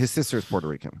island. his sister is Puerto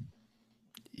Rican.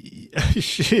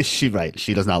 She right.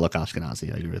 She does not look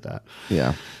Ashkenazi. I agree with that.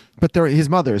 Yeah, but his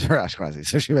mother is very Ashkenazi,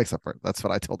 so she makes up for it. That's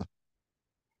what I told him.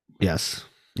 Yes.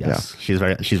 Yeah. She's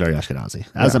very Ashkenazi.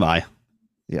 As am I.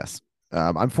 Yes.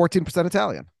 I'm 14%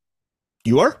 Italian.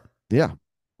 You are? Yeah.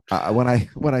 When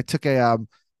I took a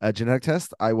genetic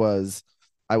test, I was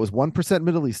 1%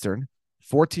 Middle Eastern,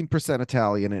 14%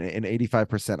 Italian, and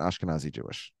 85% Ashkenazi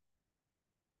Jewish.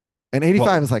 And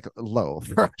 85 is low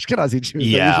for Ashkenazi Jews.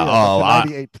 Yeah.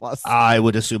 98 plus. I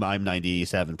would assume I'm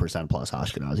 97% plus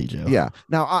Ashkenazi Jew. Yeah.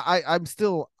 Now I'm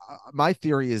still. My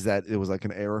theory is that it was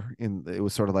an error it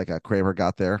was sort of like a Kramer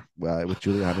got there with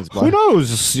Giuliani's blood. Who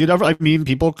knows? You never. I mean,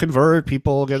 people convert,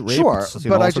 people get raped. Sure,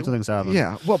 but all sorts of things happen.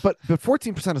 Yeah. Well, but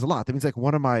 14% is a lot. That means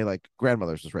one of my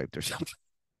grandmothers was raped or something.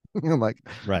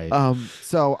 Right.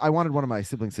 So I wanted one of my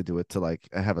siblings to do it to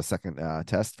have a second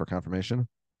test for confirmation.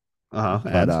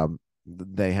 But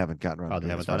they haven't gotten around to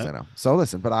it as far as it? I know. So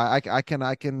listen, but I can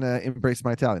embrace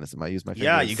my Italianism. I use my fingers.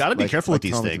 Yeah, you got to be careful with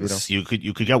these things. You could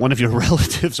get one of your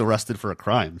relatives arrested for a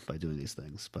crime by doing these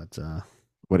things. But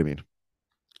what do you mean?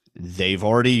 They've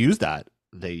already used that.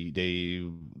 They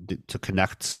to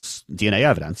connect DNA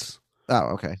evidence.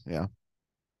 Oh, okay, yeah.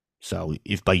 So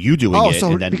if by you doing Oh, it,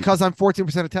 so and then because I'm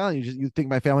 14% Italian, you think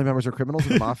my family members are criminals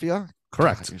in the mafia?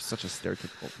 correct, God, you're such a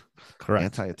stereotypical correct,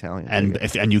 anti-Italian. and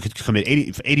bigot. and you could commit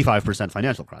 85%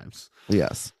 financial crimes,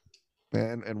 Yes,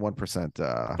 and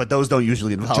 1%. but those don't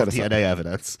usually involve Genocide. DNA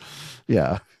evidence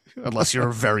Yeah, unless you're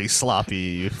a very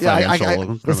sloppy yeah. financial.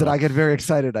 Listen, criminal. I get very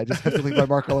excited. I just have to leave my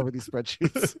mark all over these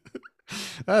spreadsheets.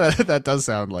 That does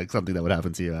sound like something that would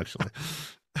happen to you, actually.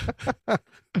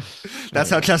 That's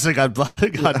how Chester got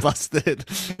busted.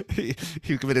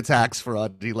 He committed tax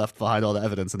fraud. He left behind all the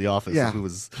evidence in the office. Yeah. Who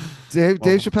was Dave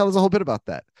Chappelle has a whole bit about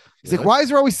that. He's like, Really? why is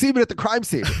there always semen at the crime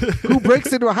scene? Who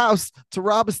breaks into a house to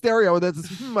rob a stereo and then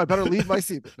says, I better leave my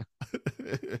semen?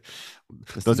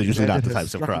 Those are usually not the Has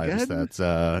types of struck crimes again?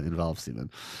 that involve semen.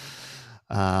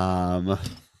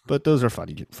 But those are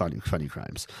funny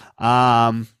crimes.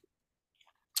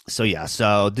 So yeah,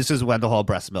 so this is when the whole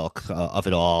breast milk of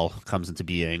it all comes into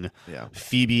being. Yeah.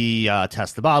 Phoebe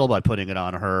tests the bottle by putting it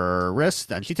on her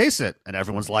wrist, and she tastes it, and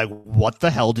everyone's like, "What the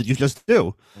hell did you just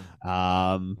do?"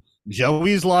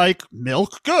 Joey's like,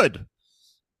 "Milk, good."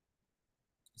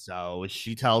 So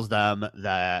she tells them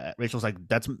that Rachel's like,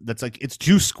 "That's like it's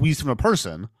juice squeezed from a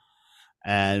person,"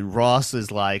 and Ross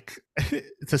is like,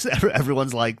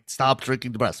 everyone's like, "Stop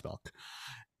drinking the breast milk."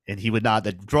 And he would not,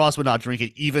 that Ross would not drink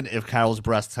it even if Carol's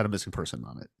breasts had a missing person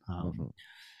on it.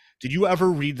 Did you ever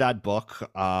read that book,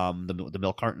 the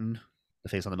milk carton, The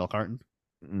Face on the Milk Carton?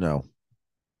 No.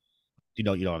 You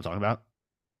know what I'm talking about?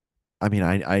 I mean,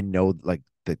 I know like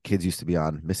the kids used to be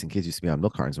on missing kids used to be on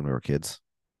milk cartons when we were kids.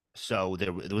 So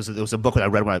there was a book that I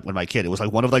read when my kid. It was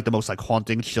like one of like the most like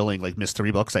haunting, chilling like mystery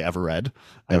books I ever read.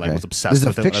 I like was obsessed This is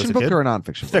with a it when I was fiction a book kid. or a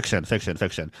nonfiction book?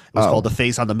 Fiction. It was Oh. called The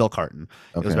Face on the Milk Carton.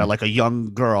 It was Okay. about like a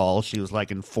young girl. She was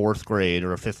like in 4th grade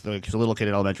or fifth. Like, she was a little kid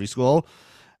in elementary school,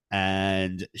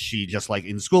 and she just like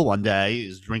in school one day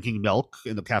is drinking milk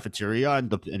in the cafeteria,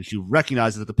 and she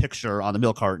recognizes that the picture on the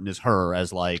milk carton is her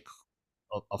as like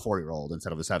a 4-year-old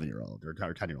instead of a 7-year-old or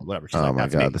 10-year-old, whatever. She's Oh like, my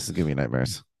 "That's god, me." this is giving me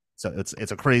nightmares. So it's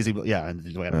a crazy, yeah, and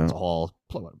it's Yeah. a whole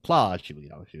plot.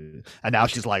 And now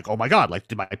she's like, "Oh my god, like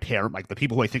did my parent, like the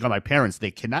people who I think are my parents,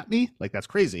 they kidnapped me? Like that's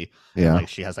crazy." Yeah. And, like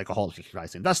she has like a whole, she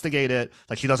tries to investigate it.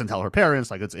 Like she doesn't tell her parents.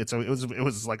 Like it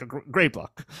was like a great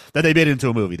book that they made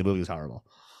into a movie. The movie was horrible.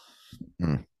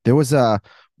 There was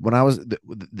when I was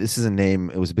this is a name.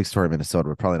 It was a big story in Minnesota,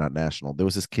 but probably not national. There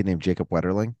was this kid named Jacob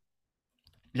Wetterling.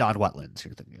 John Wetlands,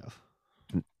 you're thinking of?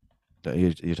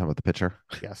 You're talking about the pitcher?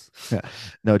 Yes. Yeah.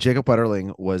 No, Jacob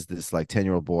Wetterling was this like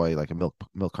 10-year-old boy, like a milk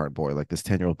carton boy, like this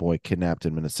 10-year-old boy kidnapped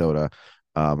in Minnesota.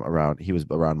 He was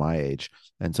around my age,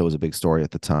 and so it was a big story at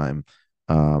the time.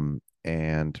 And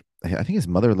I think his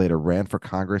mother later ran for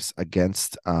Congress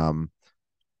against what's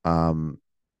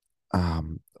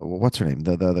her name?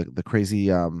 The crazy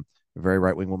very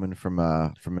right-wing woman from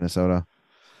Minnesota.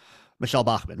 Michelle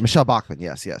Bachmann. Michelle Bachmann,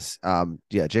 yes. Yeah,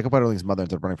 Jacob Wetterling's mother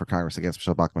ended up running for Congress against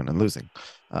Michelle Bachmann and losing,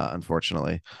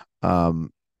 unfortunately.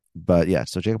 But yeah,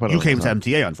 so Jacob Wetterling. You came to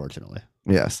MTA, unfortunately.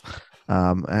 Yes.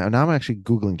 And now I'm actually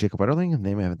Googling Jacob Wetterling, a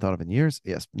name I haven't thought of in years.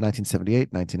 Yes,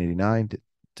 1978, 1989,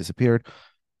 disappeared.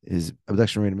 His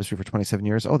abduction remained a mystery for 27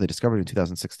 years. Oh, they discovered it in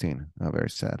 2016. Oh, very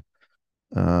sad.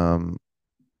 Anyway,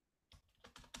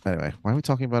 why are we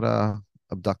talking about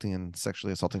abducting and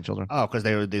sexually assaulting children? Oh, because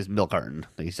they were this milk carton.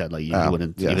 He said like you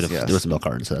wouldn't yes, even if yes. there was a milk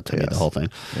carton, so that made the whole thing.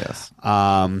 Yes.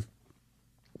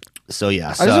 So yeah,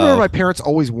 I just remember my parents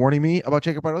always warning me about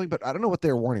Jacob Wetterling, but I don't know what they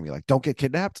were warning me. Like, don't get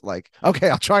kidnapped. Like, okay,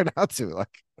 I'll try not to.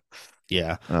 Like,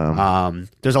 yeah.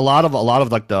 There's a lot of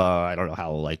like the, I don't know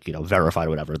how like verified or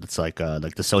whatever. It's like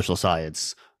the social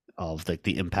science of like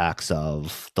the impacts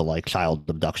of the like child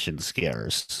abduction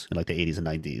scares in like the 80s and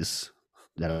 90s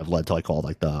that have led to like all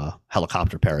like the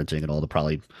helicopter parenting and all the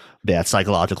probably bad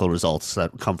psychological results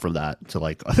that come from that to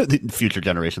like the future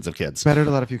generations of kids. better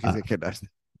to let a few kids get kidnapped.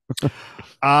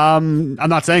 I'm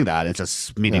not saying that. It's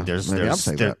just meaning Yeah, maybe I'm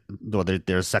saying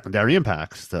there's secondary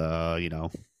impacts to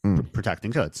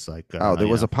protecting kids. Like There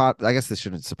was a pod. I guess this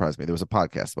shouldn't surprise me. There was a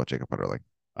podcast about Jacob Wetterling.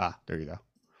 There you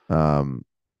go.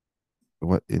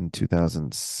 What in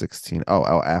 2016?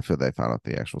 Oh, after they found out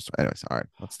the actual story. Anyways, all right,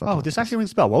 let's stop. Oh, this actually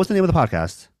rings a bell. What was the name of the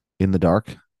podcast? In the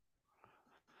Dark.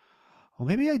 Well,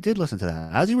 maybe I did listen to that.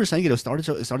 As you were saying it started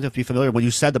to be familiar when you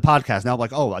said the podcast. Now I'm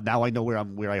like, oh, now I know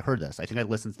where I heard this. I think I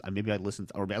listened. Maybe I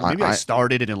listened, or maybe I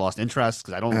started it and lost interest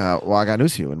because I don't. Well, I got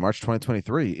news for you. In March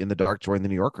 2023, In the Dark joined the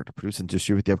New Yorker to produce and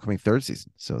distribute the upcoming 3rd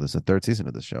season. So there's a 3rd season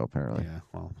of the show, apparently. Yeah.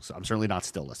 Well, so I'm certainly not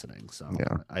still listening. So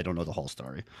Yeah. I don't know the whole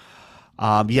story.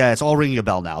 Yeah, it's all ringing a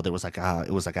bell now. There was like it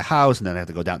was like a house, and then I had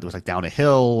to go down. There was like down a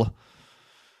hill.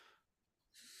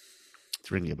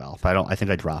 It's ringing a bell, but I think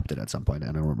I dropped it at some point.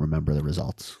 I don't remember the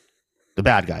results. The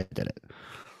bad guy did it.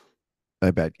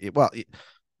 I bet. Well,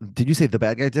 did you say the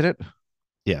bad guy did it?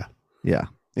 Yeah. Yeah.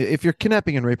 If you're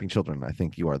kidnapping and raping children, I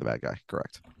think you are the bad guy.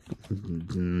 Correct.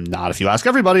 Not if you ask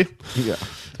everybody. Yeah.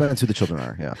 Depends who the children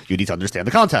are. Yeah. You need to understand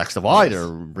the context of why Yes. they're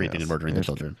raping Yes. and murdering the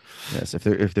children. Yes. If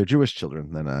they're Jewish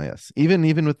children, then yes. Even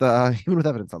with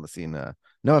evidence on the scene,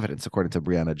 no evidence according to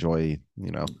Brianna Joy.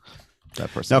 That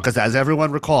person. No, because as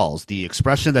everyone recalls, the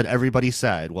expression that everybody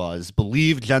said was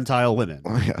 "believe Gentile women."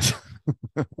 Oh, yes.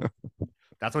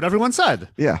 That's what everyone said.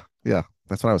 Yeah. Yeah.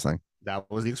 That's what I was saying. That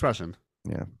was the expression.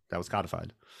 Yeah. That was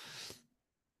codified.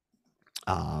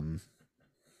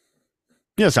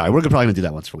 Yeah, sorry. We're probably gonna do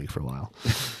that once per week for a while.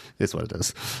 It's what it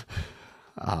is.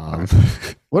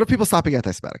 What if people stop being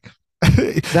anti-Semitic?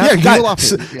 Yeah, rule off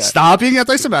it. Yeah. Stop being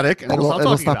anti-Semitic, and And we'll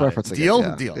we'll stop stop talking about referencing it. it. Deal,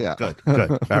 Yeah. deal. Yeah. Good.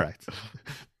 All right.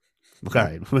 All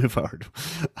right, moving forward.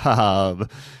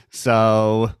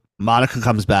 So Monica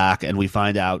comes back, and we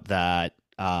find out that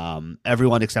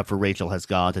everyone except for Rachel has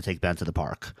gone to take Ben to the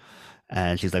park.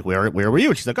 And she's like, where were you?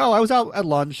 And she's like, oh, I was out at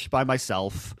lunch by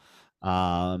myself.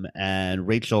 And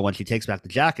Rachel, when she takes back the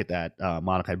jacket that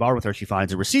Monica had borrowed with her, she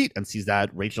finds a receipt and sees that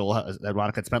that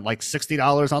Monica had spent like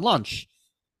 $60 on lunch.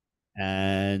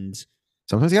 And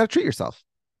Sometimes you got to treat yourself.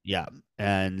 yeah,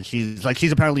 and she's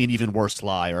apparently an even worse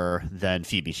liar than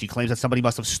Phoebe. She claims that somebody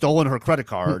must have stolen her credit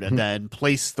card and then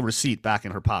placed the receipt back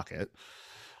in her pocket.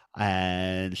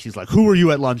 And she's like, who were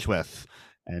you at lunch with?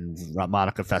 And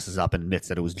Monica fesses up and admits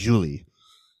that it was Julie.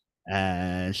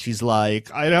 And she's like,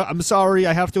 I'm sorry,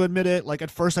 I have to admit it. Like,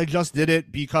 at first I just did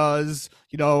it because,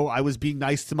 I was being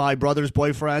nice to my brother's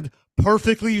boyfriend.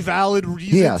 Perfectly valid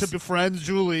reason to befriend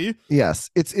Julie. Yes.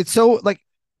 It's so like,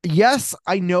 yes,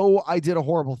 I know I did a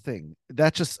horrible thing.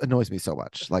 That just annoys me so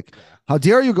much. Like, how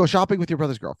dare you go shopping with your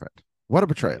brother's girlfriend? What a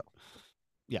betrayal.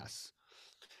 Yes.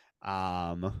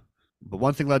 But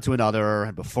one thing led to another,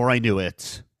 and before I knew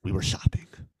it, we were shopping.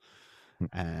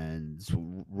 And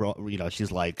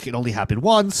she's like, it only happened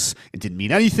once. It didn't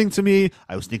mean anything to me.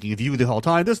 I was thinking of you the whole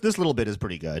time. This little bit is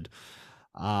pretty good.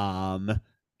 And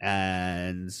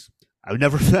I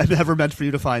never meant for you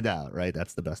to find out, right?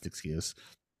 That's the best excuse.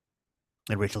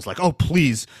 And Rachel's like, oh,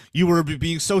 please, you were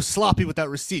being so sloppy with that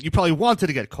receipt. You probably wanted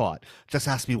to get caught. Just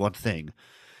ask me one thing.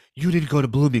 You didn't go to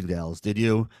Bloomingdale's, did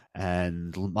you?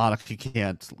 And Monica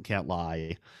can't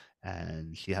lie.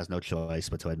 And she has no choice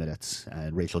but to admit it.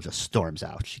 And Rachel just storms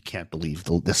out. She can't believe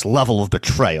this level of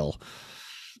betrayal.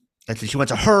 And she went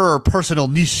to her personal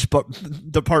niche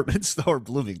department store,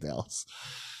 Bloomingdale's.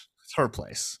 It's her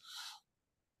place.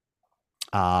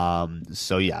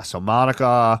 So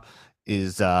Monica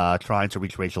is trying to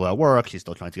reach Rachel at work. She's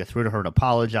still trying to get through to her and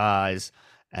apologize.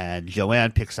 And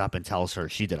Joanne picks up and tells her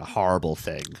she did a horrible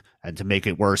thing. And to make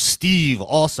it worse, Steve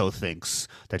also thinks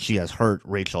that she has hurt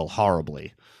Rachel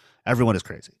horribly. Everyone is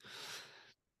crazy.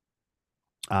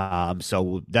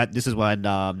 So this is when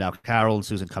now Carol and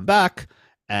Susan come back,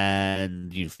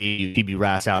 and Phoebe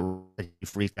rats out,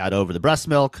 freaked out over the breast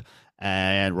milk,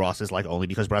 and Ross is like, only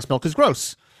because breast milk is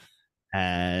gross.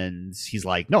 And he's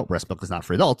like, no, breast milk is not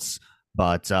for adults.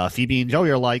 But Phoebe and Joey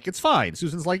are like, it's fine.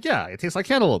 Susan's like, yeah, it tastes like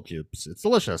cantaloupe juice. It's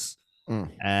delicious.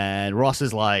 And Ross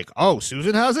is like, oh,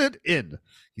 Susan has it?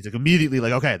 He's like immediately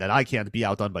like, okay, then I can't be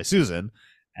outdone by Susan.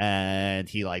 And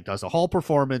he like does a whole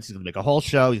performance. He's gonna make a whole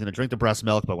show. He's gonna drink the breast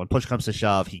milk, but when push comes to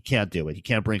shove, he can't do it. He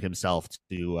can't bring himself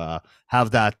to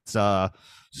have that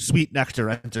sweet nectar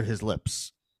enter his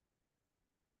lips.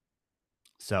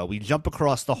 So we jump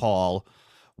across the hall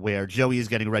where Joey is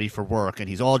getting ready for work, and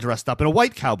he's all dressed up in a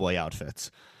white cowboy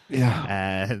outfit. Yeah.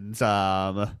 And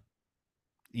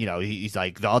he's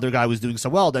like, the other guy was doing so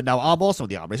well, then now I'm also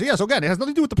the hombre. So so again, it has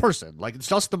nothing to do with the person. Like, it's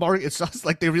just the market. It's just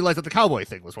like they realized that the cowboy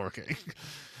thing was working.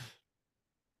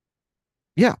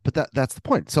 Yeah, but that's the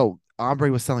point. So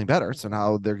Ombre was selling better, so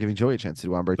now they're giving Joey a chance to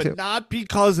do Ombre but too. Not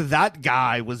because that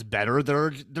guy was better. They're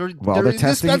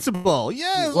testing- indispensable.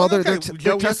 Yeah. Well, they're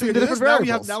Joey, testing you the do different this, now we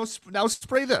variables. have now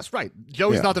spray this. Right.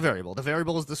 Joey's Yeah. not the variable. The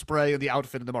variable is the spray and the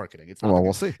outfit and the marketing. It's not Well,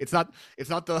 we'll see. It's not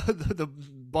the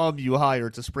bum you hire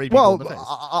to spray people in the face.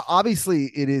 Obviously,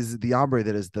 it is the Ombre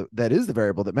that is the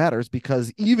variable that matters,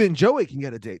 because even Joey can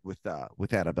get a date with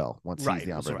Annabelle once he's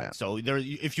the Ombre man. So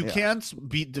if you can't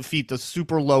defeat the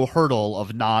super low hurdle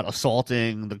of not assaulting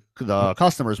the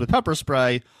customers with pepper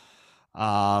spray, then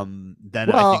I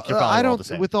think you're probably all the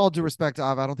same. With all due respect,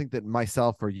 Av, I don't think that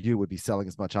myself or you would be selling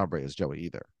as much Ombre as Joey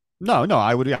either. No,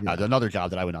 I would. Yeah, another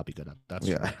job that I would not be good at. That's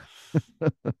true.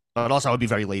 But also, I would be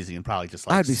very lazy and probably just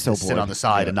like I'd be so sit bored. on the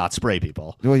side and not spray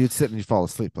people. Well, you'd sit and you'd fall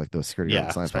asleep like those security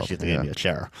guards. Yeah, in Seinfeld. especially if they gave me a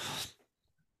chair.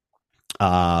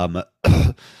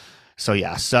 So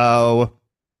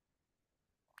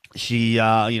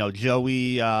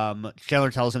Joey,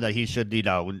 Chandler tells him that he should,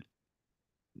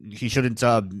 he shouldn't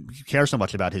care so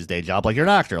much about his day job. Like, you're an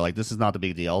actor. Like, this is not the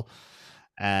big deal.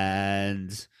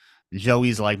 And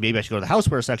Joey's like, maybe I should go to the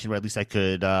houseware section where at least I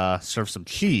could serve some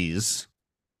cheese.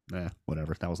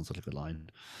 Whatever. That wasn't such a good line.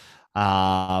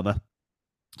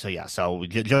 So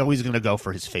Joey's gonna go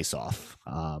for his face off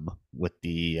with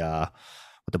the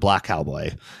black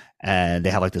cowboy, and they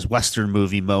have like this Western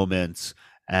movie moment.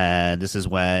 And this is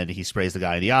when he sprays the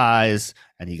guy in the eyes,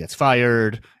 and he gets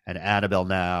fired. And Annabelle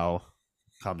now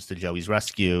comes to Joey's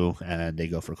rescue, and they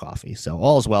go for coffee. So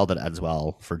all's well that ends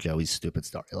well for Joey's stupid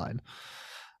storyline.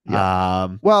 Yeah.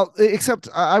 Well, except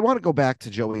I want to go back to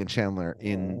Joey and Chandler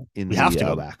in we have to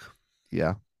go back.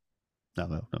 Yeah. No,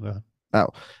 go ahead.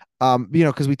 Oh,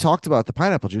 because we talked about the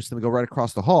pineapple juice, then we go right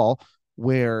across the hall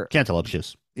where cantaloupe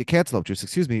juice,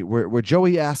 excuse me, where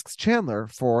Joey asks Chandler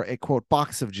for a quote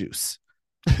box of juice.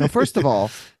 Now, first of all,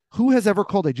 who has ever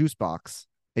called a juice box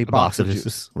a box of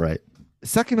juice? Right.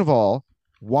 Second of all,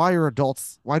 why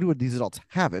do these adults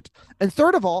have it? And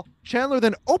third of all, Chandler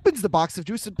then opens the box of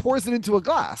juice and pours it into a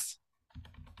glass.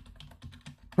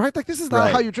 Right? Like, this is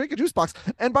not how you drink a juice box.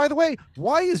 And by the way,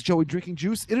 why is Joey drinking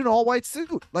juice in an all-white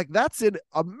suit? Like, that's in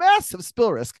a massive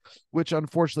spill risk, which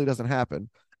unfortunately doesn't happen.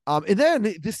 And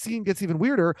then this scene gets even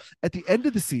weirder. At the end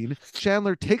of the scene,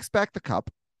 Chandler takes back the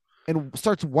cup and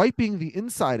starts wiping the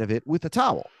inside of it with a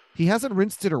towel. He hasn't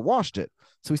rinsed it or washed it.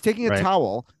 So he's taking a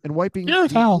towel and wiping the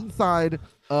inside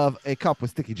of a cup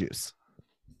with sticky juice.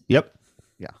 Yep.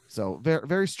 Yeah. So very,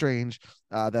 very strange,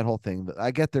 that whole thing. I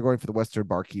get they're going for the Western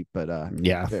barkeep, but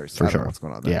very for sure. What's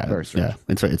going on there? Yeah, very strange.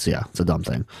 Yeah, it's a dumb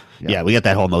thing. Yeah, we get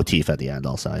that whole motif at the end.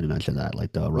 Also, I didn't mention that,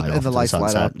 like the right off the lights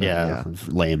light up. Yeah,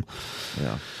 lame.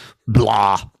 Yeah.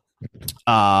 Blah.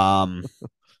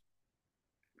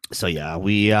 So yeah,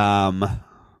 we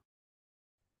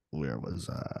where was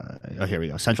here we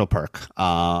go. Central Perk.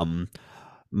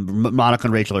 Monica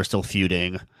and Rachel are still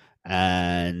feuding,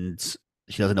 and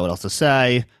she doesn't know what else to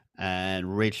say.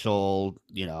 And Rachel,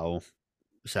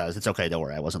 says, "It's okay, don't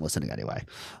worry, I wasn't listening anyway."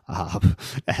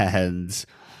 And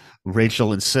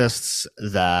Rachel insists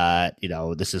that,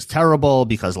 this is terrible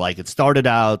because, like, it started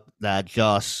out that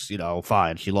just,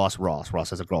 fine, she lost Ross.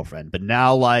 Ross has a girlfriend. But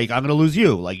now, like, I'm going to lose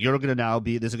you. Like, you're going to now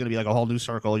be, this is going to be like a whole new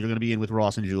circle. You're going to be in with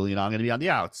Ross and Julie, and I'm going to be on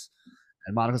the outs.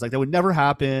 And Monica's like, that would never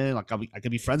happen. Like, I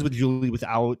could be friends with Julie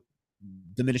without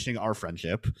diminishing our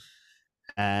friendship.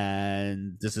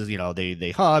 And this is,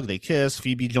 they hug, they kiss.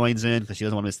 Phoebe joins in because she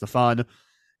doesn't want to miss the fun.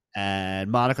 And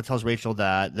Monica tells Rachel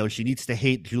that though she needs to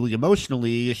hate Julie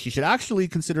emotionally, she should actually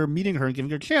consider meeting her and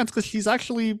giving her a chance because she's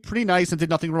actually pretty nice and did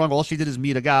nothing wrong. All she did is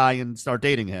meet a guy and start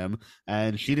dating him.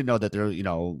 And she didn't know that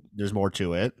there's more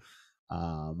to it.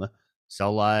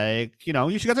 So, like,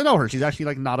 you should get to know her. She's actually,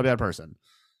 like, not a bad person.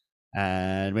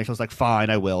 And Rachel's like, fine,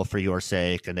 I will for your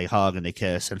sake. And they hug and they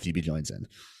kiss and Phoebe joins in.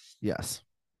 Yes.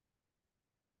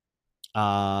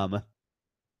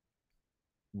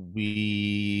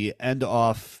 We end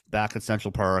off back at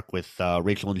Central Park with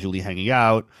Rachel and Julie hanging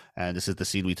out, and this is the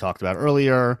scene we talked about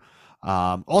earlier.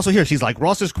 Also here, she's like,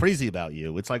 Ross is crazy about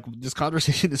you. It's like this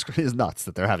conversation is nuts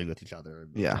that they're having with each other.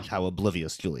 Yeah. How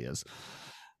oblivious Julie is.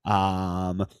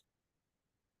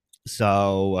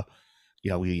 So,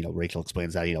 Rachel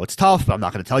explains that, it's tough, but I'm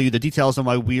not going to tell you the details of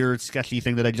my weird, sketchy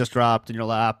thing that I just dropped in your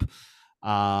lap.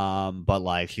 But,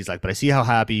 like, she's like, but I see how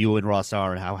happy you and Ross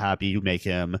are and how happy you make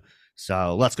him.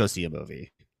 So let's go see a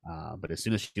movie. But as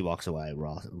soon as she walks away,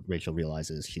 Rachel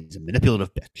realizes she's a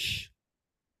manipulative bitch.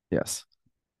 Yes.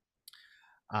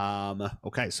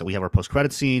 Okay, so we have our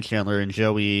post-credit scene. Chandler and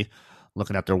Joey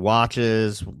looking at their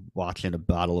watches, watching a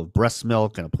bottle of breast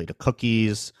milk and a plate of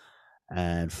cookies.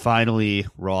 And finally,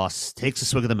 Ross takes a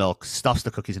swig of the milk, stuffs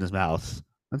the cookies in his mouth,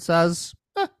 and says,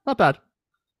 not bad.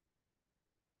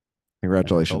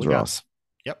 Congratulations, Ross.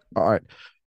 Yep. All right.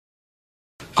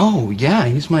 Oh, yeah,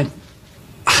 he's my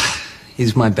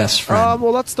best friend.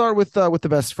 Well, let's start with the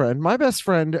best friend. My best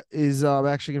friend is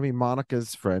actually going to be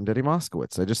Monica's friend, Eddie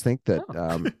Moskowitz. I just think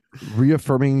that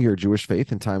reaffirming your Jewish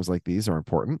faith in times like these are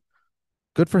important.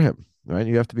 Good for him, right?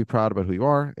 You have to be proud about who you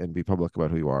are and be public about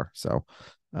who you are. So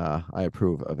I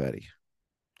approve of Eddie.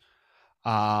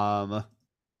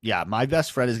 Yeah, my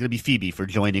best friend is going to be Phoebe for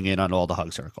joining in on all the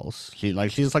hug circles. She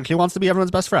wants to be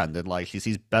everyone's best friend, and like she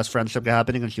sees best friendship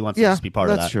happening, and she wants to just be part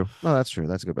of that. That's true. No, that's true.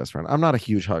 That's a good best friend. I'm not a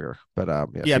huge hugger, but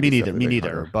me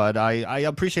neither. But I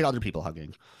appreciate other people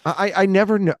hugging. I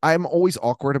never know. I'm always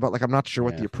awkward about, like, I'm not sure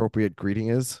what the appropriate greeting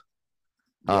is.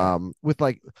 Yeah.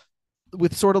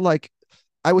 With sort of, like,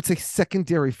 I would say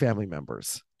secondary family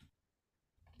members.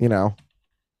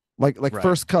 Like Right.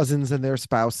 first cousins and their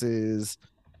spouses.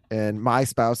 and my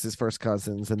spouse is first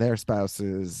cousins and their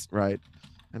spouses, right?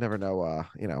 I never know,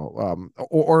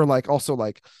 or like also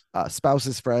like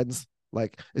spouses, friends.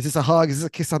 Like, is this a hug? Is this a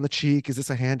kiss on the cheek? Is this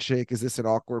a handshake? Is this an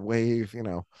awkward wave?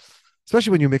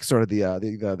 Especially when you mix sort of the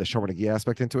Show McGee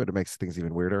aspect into it, it makes things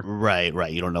even weirder. Right.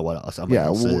 You don't know what else. Yeah,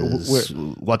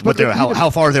 What they're how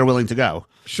far they're willing to go.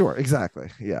 Sure, exactly.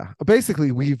 Yeah,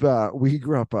 basically, we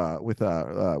grew up with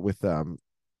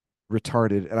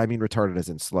retarded, and I mean retarded as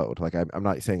in slowed. Like I'm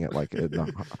not saying it like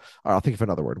I'll think of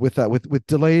another word with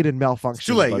delayed and malfunction. It's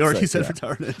too late. You already said yeah.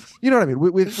 retarded. You know what I mean?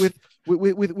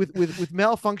 With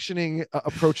malfunctioning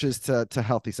approaches to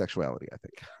healthy sexuality, I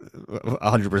think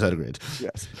 100% agreed.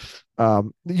 Yes. I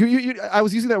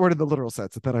was using that word in the literal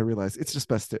sense, and then I realized it's just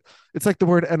best to. It's like the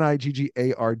word niggardly,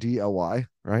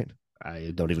 right?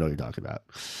 I don't even know what you're talking about.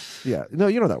 Yeah, no,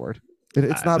 you know that word.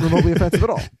 It's not remotely offensive at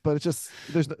all, but it's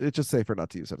just safer not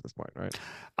to use it at this point, right?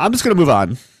 I'm just gonna move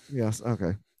on. Yes.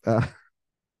 Okay.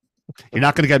 You're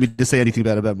not gonna get me to say anything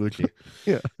bad about Moochie.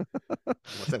 Yeah. All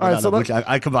right, so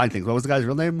I combine things. What was the guy's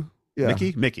real name? Yeah.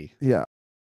 Mickey. Yeah.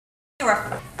 You're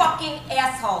a fucking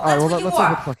asshole. All right. That's Well, what let's you talk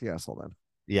are. about fucking asshole then.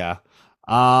 Yeah.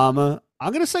 I'm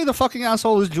gonna say the fucking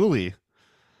asshole is Julie,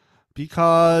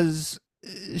 because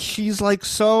she's like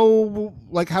so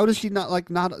like, how does she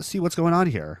not see what's going on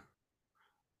here?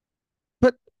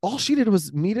 But all she did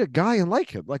was meet a guy and like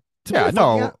him. Like, to me, Yeah,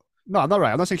 fucking no, I'm not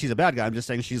right. I'm not saying she's a bad guy. I'm just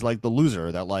saying she's like the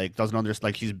loser that like doesn't understand.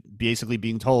 Like, she's basically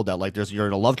being told that like you're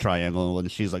in a love triangle,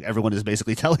 and she's like, everyone is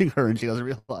basically telling her, and she doesn't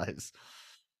realize.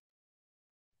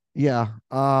 Yeah.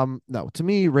 No, to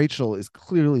me, Rachel is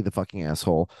clearly the fucking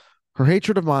asshole. Her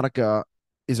hatred of Monica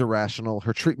is irrational.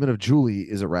 Her treatment of Julie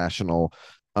is irrational.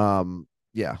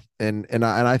 Yeah. And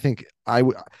I think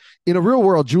in a real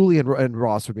world, Julie and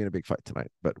Ross would be in a big fight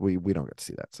tonight, but we don't get to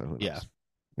see that. So who knows? Yeah.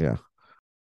 Yeah.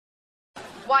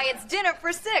 Why, it's dinner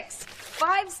for 6.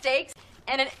 5 steaks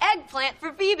and an eggplant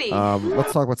for Phoebe.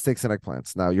 Let's talk about steaks and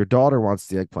eggplants. Now, your daughter wants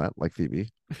the eggplant like Phoebe,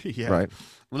 Yeah. right?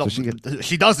 Well, So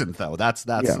she doesn't though. That's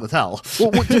Yeah. the tell.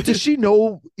 Well, does she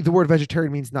know the word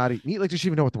vegetarian means not eat meat? Like, does she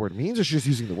even know what the word means, or is she just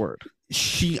using the word?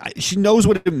 She knows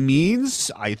what it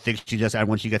means. I think she just, and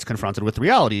when she gets confronted with the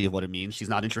reality of what it means, she's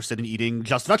not interested in eating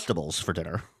just vegetables for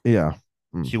dinner. Yeah.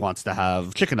 She wants to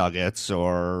have chicken nuggets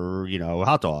or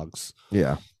hot dogs,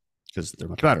 Yeah. because they're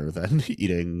much better than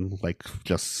eating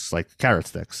just carrot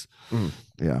sticks.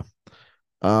 Yeah.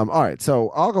 All right. So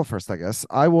I'll go first, I guess.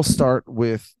 I will start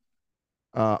with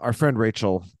our friend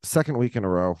Rachel. Second week in a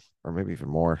row, or maybe even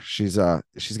more. She's got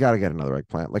to get another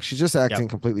eggplant. Like, she's just acting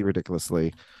completely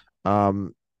ridiculously.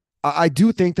 I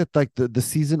do think that like the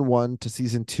season 1 to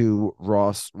season 2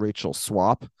 Ross Rachel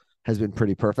swap has been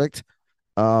pretty perfect.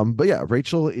 But yeah,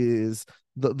 Rachel is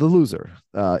the loser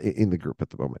in the group at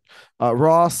the moment.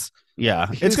 Ross. Yeah,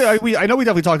 it's good. I know we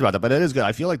definitely talked about that, but it is good.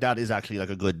 I feel like that is actually like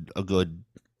a good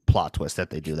plot twist that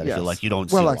they do. That I feel like you don't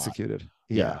see well a lot. executed.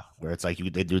 Yeah, where it's like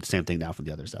they do the same thing now from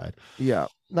the other side. Yeah.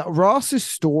 Now, Ross's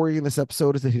story in this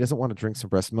episode is that he doesn't want to drink some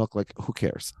breast milk. Like, who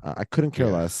cares? I couldn't care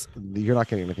less. You're not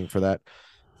getting anything for that.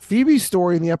 Phoebe's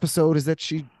story in the episode is that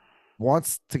she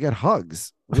wants to get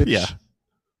hugs, which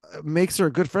makes her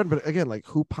a good friend. But again, like,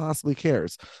 who possibly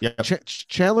cares? Yeah.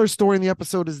 Chandler's story in the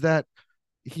episode is that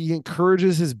he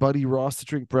encourages his buddy Ross to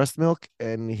drink breast milk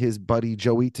and his buddy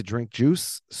Joey to drink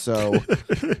juice. So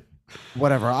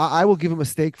whatever. I will give him a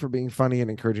steak for being funny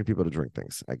and encouraging people to drink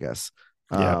things, I guess.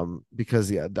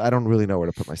 Because I don't really know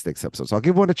where to put my steaks episode. So I'll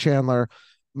give one to Chandler.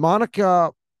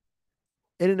 Monica,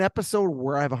 in an episode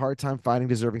where I have a hard time finding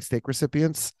deserving steak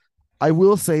recipients, I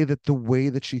will say that the way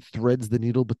that she threads the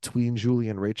needle between Julie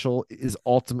and Rachel is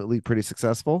ultimately pretty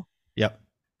successful. Yep.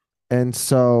 And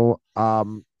so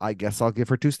I guess I'll give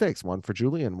her 2 steaks, one for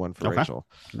Julie and one for Rachel.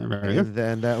 Very good. And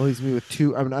then that leaves me with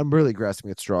 2. I mean, I'm really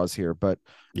grasping at straws here, but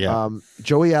Yeah.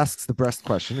 Joey asks the best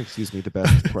question, the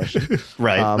best question.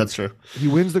 Right, that's true. He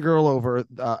wins the girl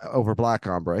over Black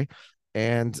Hombre,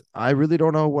 and I really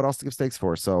don't know what else to give steaks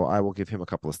for, so I will give him a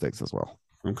couple of steaks as well.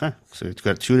 Okay, so it's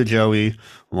got 2 to Joey,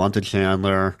 1 to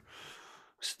Chandler,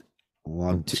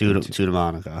 2 to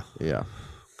Monica. Yeah.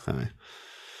 Okay.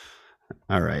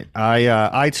 All right.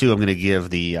 I too am going to give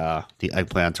the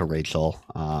eggplant to Rachel.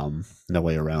 No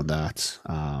way around that.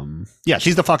 Yeah,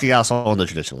 she's the fucking asshole in the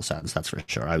traditional sense. That's for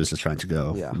sure. I was just trying to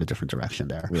go in a different direction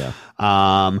there. Yeah.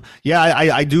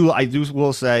 I do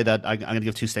will say that I'm going to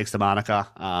give 2 steaks to Monica.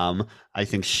 I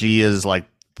think she is like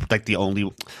like the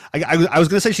only. I was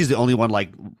gonna say she's the only one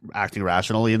like acting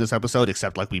rationally in this episode,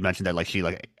 except like we mentioned that like she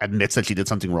like admits that she did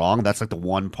something wrong. That's like the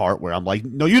one part where I'm like,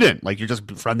 no, you didn't. Like you're just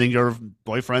befriending your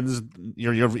boyfriend's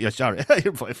your sorry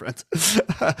your boyfriend.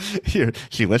 Here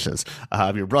she wishes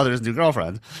your brother's new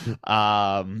girlfriend.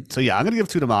 So yeah, I'm gonna give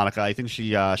 2 to Monica. I think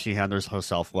she handles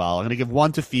herself well. I'm gonna give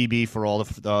 1 to Phoebe for all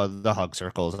the hug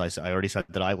circles. I already said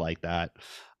that I like that.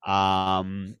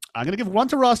 I'm gonna give 1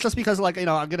 to Ross just because, like, you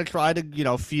know, I'm gonna try to, you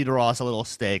know, feed Ross a little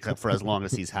steak for as long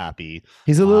as he's happy.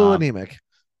 He's a little anemic.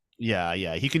 Yeah,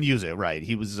 he can use it, right?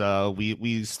 He was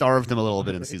we starved him a little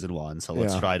bit in season 1, so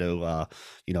let's try to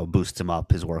you know, boost him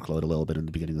up his workload a little bit in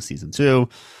the beginning of season 2.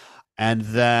 And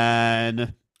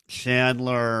then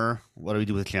Chandler, what do we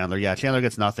do with Chandler? Yeah, Chandler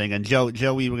gets nothing, and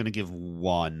Joey we're gonna give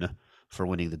 1 for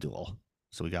winning the duel.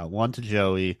 So we got 1 to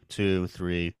Joey, 2,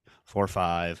 3, 4,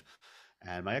 5.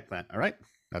 And my eggplant. All right.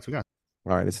 That's what we got.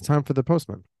 All right. It's time for the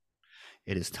postman.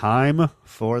 It is time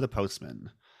for the postman.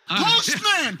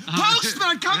 Postman!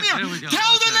 Postman, come here!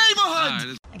 Tell the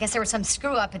neighborhood! I guess there was some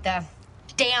screw up at the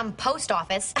damn post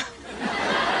office.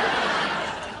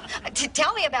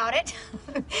 Tell me about it.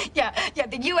 Yeah,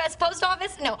 the U.S. Post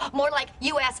Office? No, more like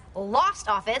U.S. Lost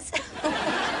Office.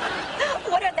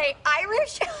 What are they,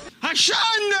 Irish?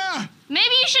 Hashanda!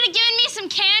 Maybe you should have given me some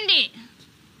candy.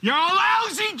 You're a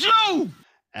lousy Jew!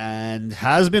 And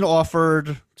has been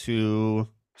offered to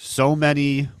so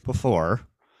many before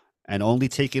and only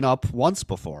taken up once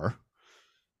before.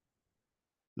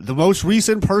 The most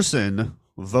recent person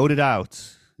voted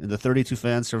out in the 32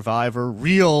 fan Survivor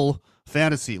Real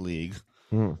Fantasy League,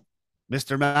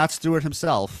 Mr. Matt Stewart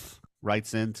himself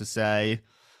writes in to say,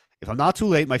 if I'm not too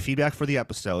late, my feedback for the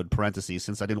episode, parentheses,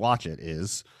 since I didn't watch it,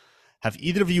 is, have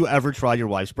either of you ever tried your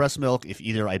wife's breast milk? If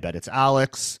either, I bet it's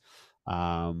Alex.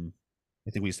 I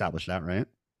think we established that, right?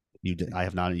 You did. I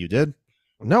have not, and you did?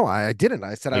 No, I didn't.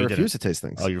 I said I you refuse to taste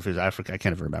things. Oh, you refuse. I can't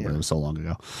even remember. It was so long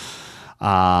ago.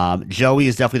 Joey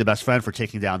is definitely the best friend for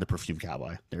taking down the perfume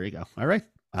cowboy. There you go. All right.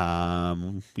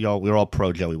 We're all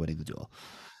pro Joey winning the duel.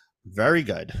 Very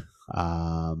good.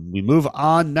 We move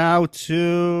on now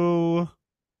to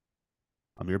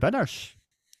Amir Benarsh.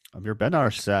 Amir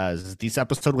Benarsh says, this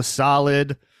episode was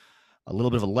solid. A little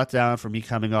bit of a letdown for me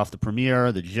coming off the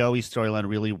premiere. The Joey storyline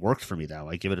really worked for me, though.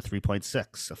 I give it a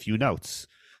 3.6. A few notes.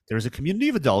 There is a community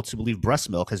of adults who believe breast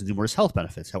milk has numerous health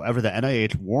benefits. However, the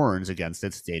NIH warns against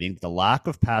it, stating that the lack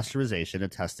of pasteurization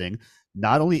and testing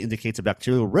not only indicates a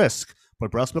bacterial risk,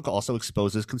 but breast milk also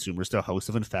exposes consumers to a host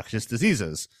of infectious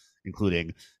diseases,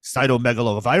 including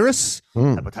cytomegalovirus,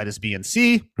 hepatitis B and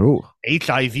C,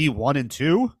 HIV 1 and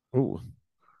 2,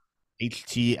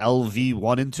 HTLV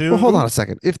 1 and 2. Well, hold on a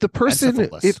second. If the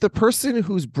person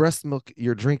whose breast milk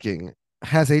you're drinking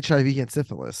has HIV and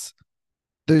syphilis,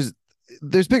 there's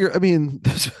bigger. I mean,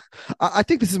 I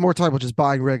think this is more time with just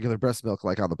buying regular breast milk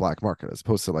like on the black market as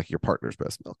opposed to like your partner's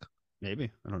breast milk.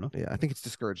 Maybe, I don't know. Yeah, I think it's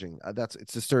discouraging.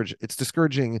 It's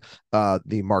discouraging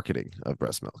the marketing of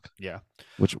breast milk. Yeah.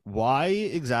 Which, why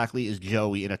exactly is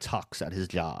Joey in a tux at his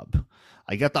job?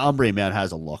 I get the Ombre Man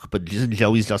has a look, but isn't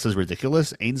Joey's just as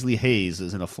ridiculous? Ainsley Hayes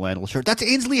is in a flannel shirt. That's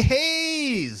Ainsley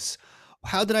Hayes.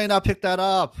 How did I not pick that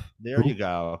up? There you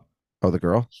go. Oh, the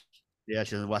girl. Yeah,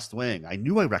 she's in West Wing. I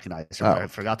knew I recognized her. But I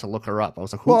forgot to look her up. I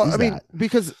was like, Who is that?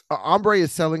 Because Ombre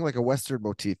is selling like a Western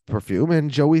motif perfume,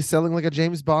 and Joey's selling like a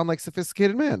James Bond, like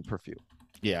sophisticated man perfume.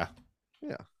 Yeah.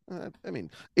 Yeah. I mean,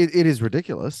 it is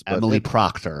ridiculous. But Emily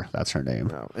Proctor, that's her name.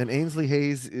 No. And Ainsley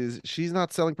Hayes she's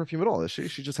not selling perfume at all, is she?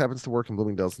 She just happens to work in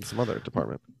Bloomingdale's in some other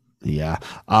department. Yeah.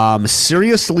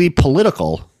 Seriously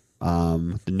Political.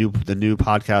 The new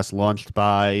podcast launched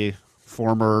by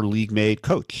former league mate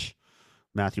coach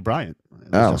Matthew Bryant.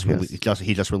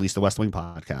 He just released the West Wing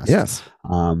podcast. Yes.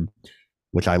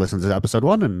 Which I listened to episode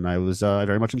 1 and I was I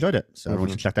very much enjoyed it. So everyone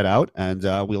should check that out. And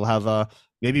we'll have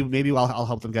maybe I'll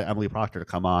help them get Emily Proctor to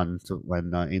come on to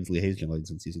when Ainsley Hayes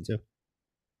joins in season 2.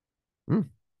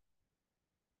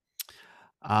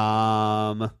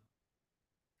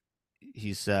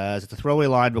 He says it's a throwaway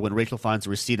line, but when Rachel finds a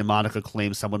receipt and Monica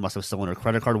claims someone must have stolen her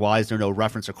credit card, why is there no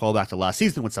reference or callback to last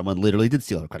season when someone literally did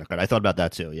steal her credit card? I thought about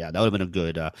that too. Yeah, that would have been a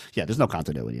good. There's no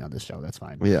continuity on this show. That's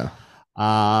fine. Yeah.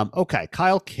 Okay,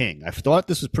 Kyle King. I thought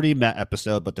this was pretty meh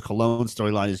episode, but the Cologne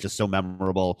storyline is just so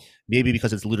memorable. Maybe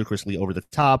because it's ludicrously over the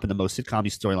top and the most sitcom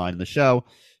storyline in the show.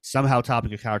 Somehow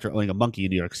topping a character owning a monkey in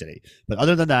New York City. But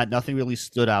other than that, nothing really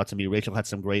stood out to me. Rachel had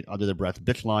some great under-the-breath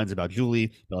bitch lines about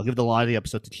Julie, but I'll give the line of the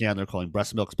episode to Chandler calling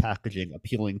breast milk's packaging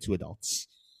appealing to adults.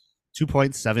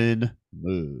 2.7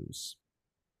 moves.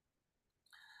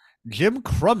 Jim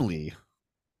Crumley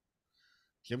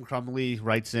Jim Crumley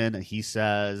writes in and he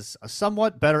says, a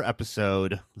somewhat better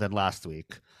episode than last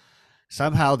week.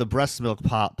 Somehow the breast milk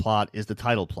plot is the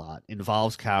title plot,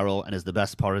 involves Carol, and is the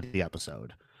best part of the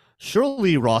episode.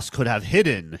 Surely Ross could have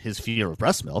hidden his fear of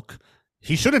breast milk.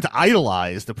 He shouldn't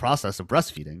idolize the process of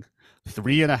breastfeeding.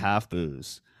 3.5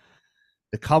 boos.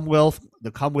 The come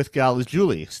with gal is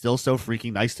Julie, still so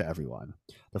freaking nice to everyone.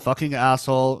 The fucking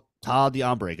asshole, Todd the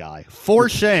ombre guy. For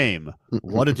shame.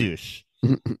 What a douche.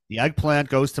 The eggplant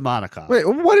goes to Monica. Wait,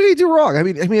 what did he do wrong? I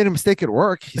mean, he made a mistake at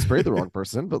work. He sprayed the wrong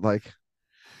person, but like,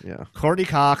 yeah. Courtney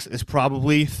Cox is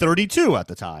probably 32 at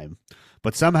the time,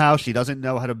 but somehow she doesn't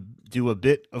know how to do a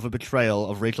bit of a betrayal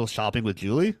of Rachel shopping with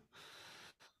Julie.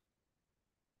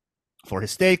 For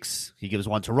his steaks, he gives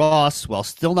one to Ross. While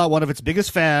still not one of its biggest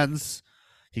fans,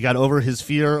 he got over his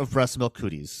fear of breast milk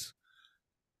cooties.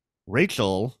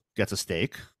 Rachel gets a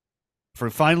steak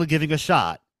for finally giving a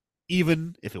shot,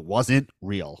 even if it wasn't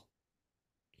real.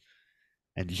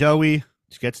 And Joey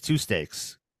gets 2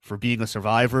 steaks for being a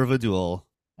survivor of a duel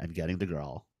and getting the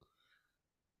girl.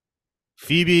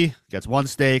 Phoebe gets 1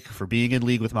 steak for being in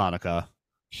league with Monica.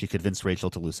 She convinced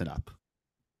Rachel to loosen up.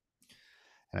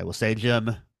 And I will say,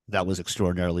 Jim, that was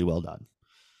extraordinarily well done.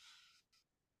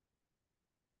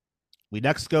 We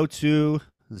next go to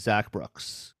Zach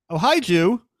Brooks. Oh, hi,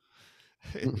 Jew.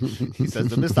 He says,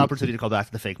 the missed opportunity to call back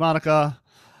to the fake Monica.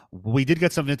 We did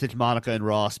get some vintage Monica and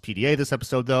Ross PDA this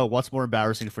episode, though. What's more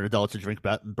embarrassing for an adult to drink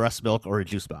breast milk or a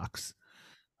juice box?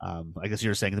 I guess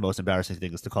you're saying the most embarrassing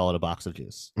thing is to call it a box of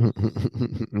juice.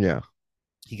 Yeah.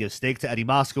 He gives steak to Eddie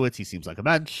Moskowitz. He seems like a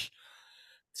mensch.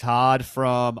 Todd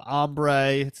from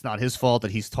Ombre. It's not his fault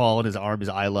that he's tall and his arm is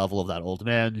eye level of that old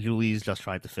man. Julie's just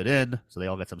trying to fit in, so they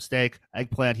all get some steak.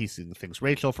 Eggplant, he thinks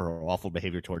Rachel for her awful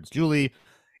behavior towards Julie.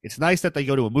 It's nice that they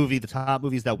go to a movie. The top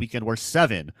movies that weekend were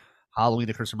 7. Halloween,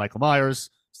 The Curse of Michael Myers,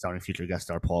 starring future guest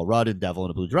star Paul Rudd in Devil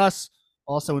in a Blue Dress.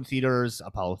 Also in theaters,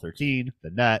 Apollo 13, The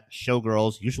Net,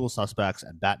 Showgirls, Usual Suspects,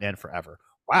 and Batman Forever.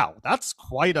 Wow, that's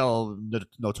quite a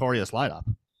notorious lineup.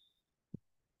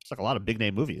 It's like a lot of big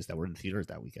name movies that were in theaters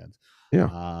that weekend. Yeah.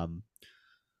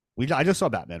 I just saw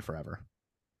Batman Forever.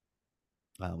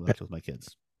 With my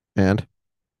kids. And?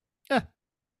 Yeah,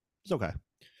 it's okay.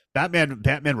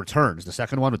 Batman Returns, the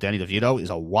second one with Danny DeVito, is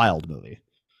a wild movie.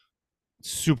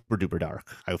 Super duper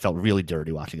dark. I felt really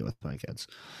dirty watching it with my kids.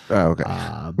 Oh,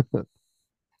 okay.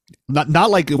 Not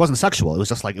like it wasn't sexual. It was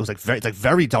just like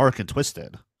very dark and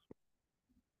twisted.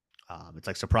 It's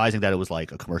like surprising that it was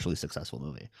like a commercially successful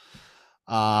movie.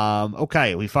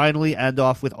 Okay, we finally end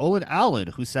off with Olin Allen,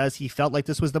 who says he felt like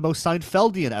this was the most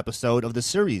Seinfeldian episode of the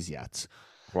series yet.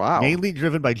 Wow. Mainly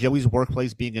driven by Joey's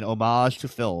workplace being an homage to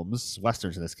films,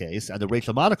 westerns in this case, and the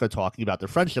Rachel Monica talking about their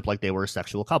friendship like they were a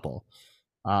sexual couple.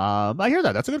 I hear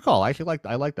that. That's a good call. I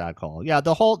like that call. Yeah,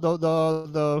 the whole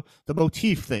the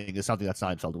motif thing is something that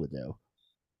Seinfeld would do.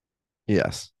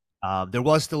 Yes. There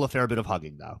was still a fair bit of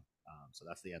hugging though. So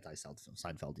that's the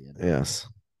anti-Seinfeldian. Yes.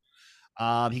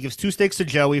 He gives 2 steaks to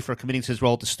Joey for committing to his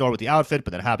role at the store with the outfit,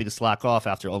 but then happy to slack off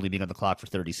after only being on the clock for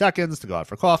 30 seconds to go out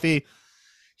for coffee.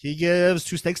 He gives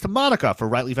 2 steaks to Monica for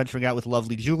rightly venturing out with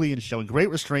lovely Julie and showing great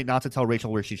restraint not to tell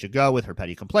Rachel where she should go with her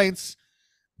petty complaints.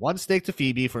 1 steak to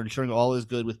Phoebe for ensuring all is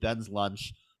good with Ben's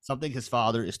lunch, something his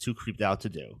father is too creeped out to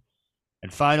do.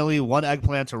 And finally, 1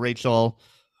 eggplant to Rachel.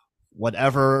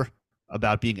 Whatever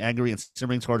about being angry and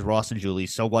simmering towards Ross and Julie,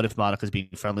 so what if Monica's being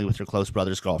friendly with her close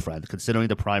brother's girlfriend, considering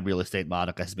the prime real estate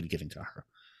Monica has been giving to her?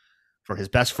 For his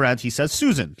best friend, he says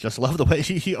Susan. Just love the way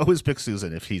he always picks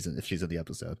Susan if she's in the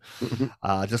episode.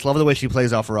 Just love the way she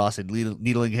plays off Ross and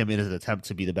needling him in his attempt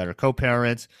to be the better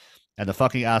co-parent. And the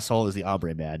fucking asshole is the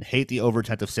ombre man. Hate the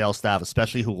over-attentive sales staff,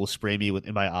 especially who will spray me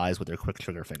in my eyes with their quick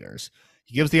trigger fingers.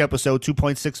 He gives the episode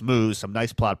 2.6 moos, some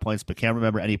nice plot points, but can't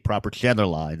remember any proper Chandler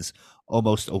lines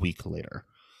almost a week later.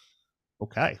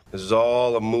 Okay. This is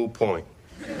all a moo point.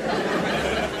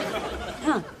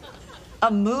 Huh.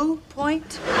 A moo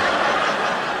point?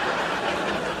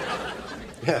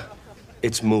 Yeah,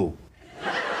 it's moo.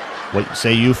 What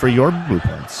say you for your moo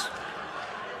points?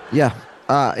 Yeah.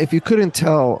 If you couldn't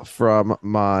tell from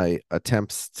my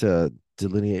attempts to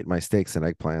delineate my steaks and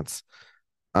eggplants,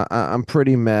 I'm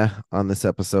pretty meh on this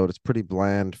episode. It's pretty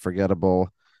bland, forgettable.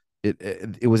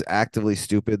 It was actively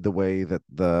stupid the way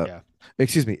that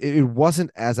excuse me, it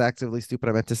wasn't as actively stupid,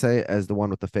 I meant to say, as the one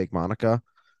with the fake Monica.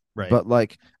 Right. But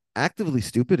like actively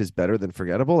stupid is better than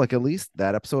forgettable. Like at least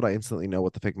that episode, I instantly know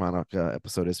what the fake Monica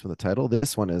episode is from the title.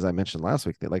 This one, as I mentioned last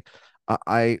week, that like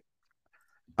I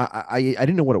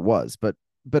didn't know what it was, but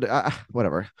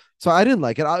whatever. So I didn't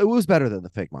like it. It was better than the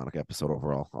fake Monica episode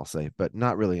overall, I'll say, but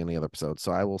not really any other episode.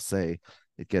 So I will say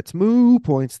it gets moo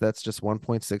points. That's just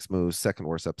 1.6 moos. Second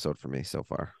worst episode for me so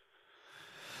far.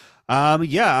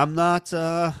 Yeah, I'm not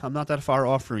that far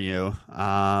off from you.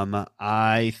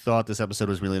 I thought this episode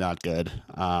was really not good.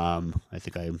 I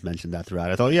think I mentioned that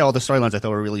throughout. I thought, all the storylines I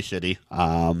thought were really shitty.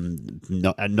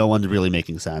 No one's really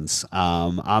making sense.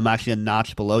 I'm actually a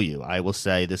notch below you. I will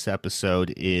say this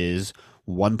episode is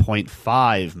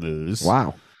 1.5 moos.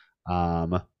 Wow.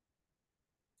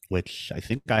 Which I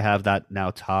think I have that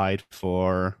now tied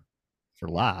for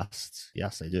last.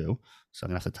 Yes, I do. So I'm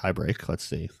going to have to tie break. Let's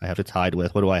see. I have it tied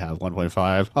with, what do I have?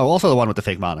 1.5. Oh, also the one with the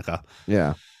fake Monica.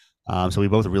 Yeah. So we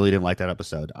both really didn't like that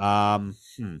episode. I'm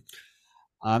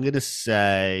going to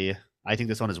say, I think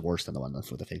this one is worse than the one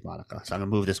with the fake Monica. So I'm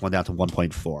going to move this one down to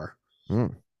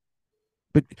 1.4.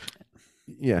 But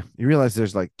yeah, you realize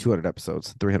there's like 200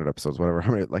 episodes, 300 episodes, whatever. I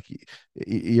mean, like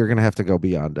you're going to have to go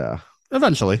beyond.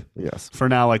 Eventually. Yes. For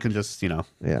now, I can just,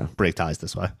 yeah, break ties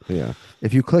this way. Yeah.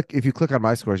 If you click on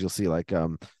my scores, you'll see like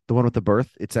the one with the birth,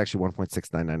 it's actually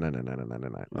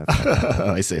 1.69999999.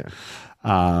 I see.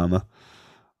 Yeah.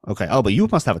 Okay. Oh, but you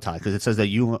must have a tie because it says that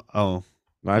you. Oh,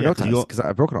 no, I have no ties because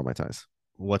I've broken all my ties.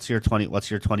 What's your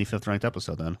 25th ranked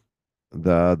episode then?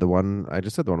 The one I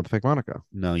just said, the one with the fake Monica.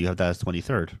 No, you have that as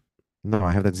 23rd. No,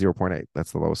 I have that 0.8.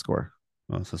 That's the lowest score.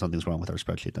 Oh, so something's wrong with our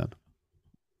spreadsheet then.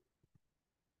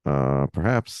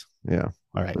 Perhaps. Yeah.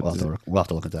 All right. We'll have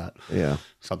to look at that. Yeah.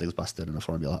 Something's busted in the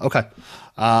formula. Okay.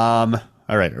 All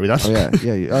right. Are we done? Oh yeah.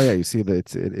 Yeah. Oh yeah. You see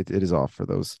that it is off for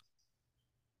those.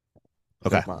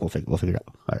 Okay. We'll figure it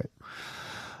out.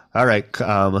 All right.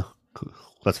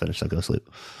 Let's finish. I'll go to sleep.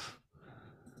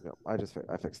 Yeah, I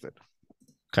fixed it.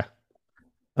 Okay.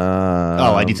 We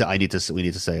need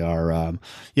to say our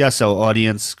so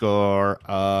audience score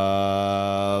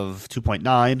of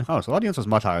 2.9. Oh, so the audience was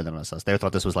much higher than us. They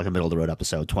thought this was like a middle of the road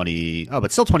episode,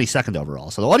 but still 22nd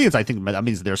overall. So the audience, I think that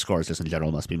means their scores just in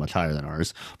general must be much higher than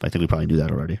ours. But I think we probably knew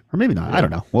that already, or maybe not. Yeah. I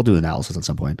don't know. We'll do the analysis at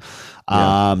some point.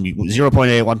 0.8,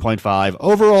 1.5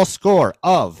 overall score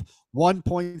of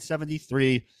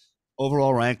 1.73.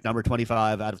 Overall rank number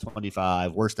 25 out of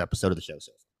 25. Worst episode of the show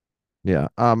so far. Yeah.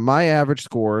 My average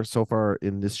score so far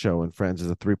in this show and Friends is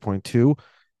a 3.2.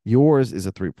 Yours is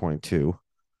a 3.2.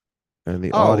 And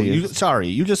the audience.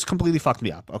 You just completely fucked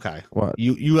me up. Okay. What?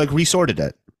 You like resorted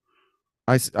it.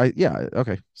 Yeah.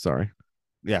 Okay. Sorry.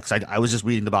 Yeah, because I was just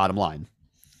reading the bottom line.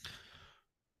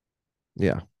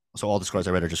 Yeah. So all the scores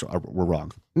I read were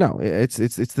wrong. No, it's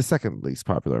the second least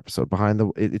popular episode behind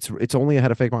it's only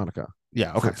ahead of Fake Monica.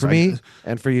 Yeah. Okay. For me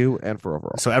and for you and for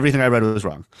overall. So everything I read was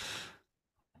wrong.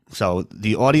 So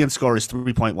the audience score is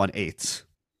 3.18.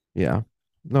 Yeah.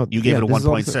 No, you gave it a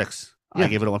 1.6. Yeah. I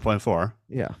gave it a 1.4.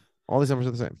 Yeah. All these numbers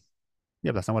are the same.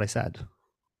 Yeah, but that's not what I said.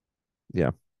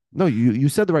 Yeah. No, you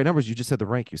said the right numbers. You just said the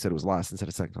rank. You said it was last instead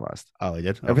of second to last. Oh, I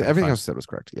did? Okay, everything else you said was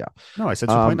correct. Yeah. No, I said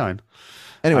 2.9.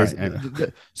 Anyways,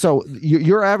 anyway. So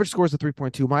your average score is a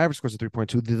 3.2. My average score is a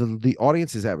 3.2. The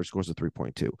audience's average score is a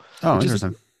 3.2. Oh,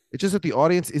 interesting. It's just that the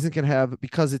audience isn't going to have,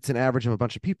 because it's an average of a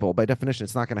bunch of people, by definition,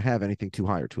 it's not going to have anything too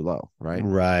high or too low, right?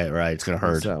 Right. It's going to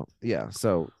hurt. So, yeah.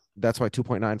 So that's why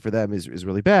 2.9 for them is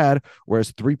really bad,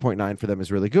 whereas 3.9 for them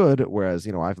is really good. Whereas,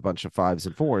 I have a bunch of 5s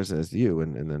and 4s as you,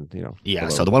 and then, Yeah.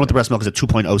 So the one with the breast milk is a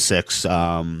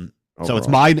 2.06. So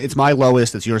it's my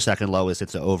lowest. It's your second lowest.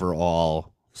 It's the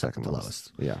overall second to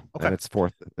lowest. Yeah. Okay. And it's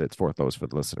fourth lowest for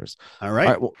the listeners. All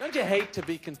right. Well, don't you hate to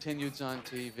be continueds on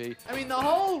TV? I mean, the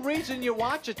whole reason you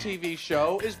watch a TV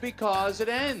show is because it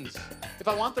ends. If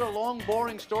I wanted a long,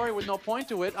 boring story with no point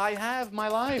to it, I have my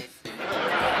life.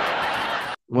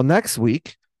 Well, next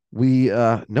week we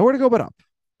nowhere to go but up,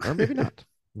 or maybe not.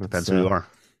 Depends who you are.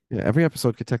 Yeah, every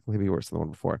episode could technically be worse than the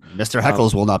one before. Mr.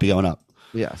 Heckles will not be going up.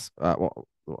 Yes.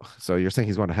 So you're saying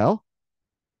he's going to hell?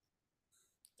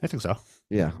 I think so.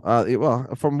 Yeah. Well,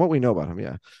 from what we know about him,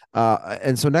 yeah.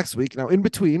 And so next week, now in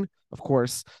between, of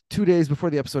course, 2 days before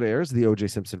the episode airs, the O.J.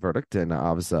 Simpson verdict, and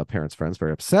Av's parents' friends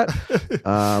very upset.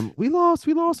 We lost.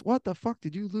 What the fuck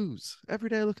did you lose? Every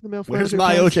day I look in the mail. Where's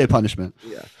my O.J. punishment?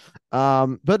 Yeah.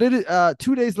 But it is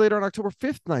 2 days later, on October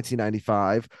 5th,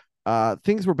 1995.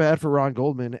 Things were bad for Ron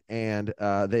Goldman, and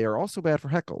they are also bad for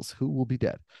Heckles, who will be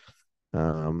dead.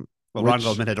 Ron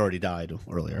Goldman had already died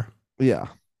earlier. Yeah.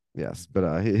 Yes,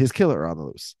 but his killer on the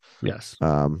loose. Yes.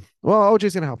 Well,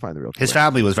 OJ's gonna help find the real killer. His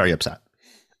family was very upset.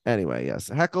 Anyway, yes,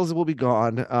 Heckles will be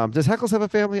gone. Does Heckles have a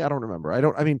family? I don't remember. I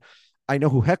know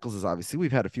who Heckles is. Obviously,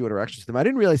 we've had a few interactions with him. I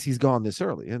didn't realize he's gone this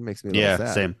early. It makes me a little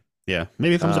sad. Same. Yeah,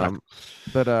 maybe it comes back.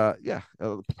 But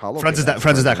Paulo Friends is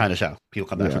that kind of show. People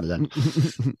come back from the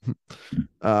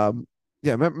dead.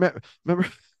 Yeah. Remember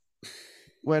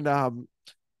when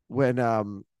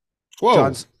Whoa.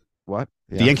 John's what?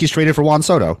 Yeah. The Yankees traded for Juan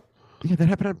Soto. Yeah, that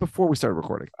happened before we started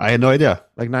recording. I had no idea.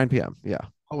 Like 9 p.m. Yeah.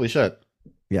 Holy shit.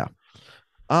 Yeah.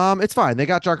 It's fine. They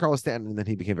got Giancarlo Stanton, and then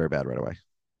he became very bad right away.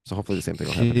 So hopefully the same thing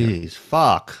will happen here. Jeez,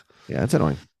 fuck. Yeah, it's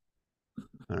annoying.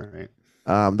 All right.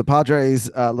 The Padres'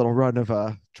 little run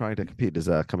of trying to compete is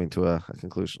coming to a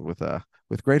conclusion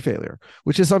with great failure,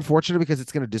 which is unfortunate because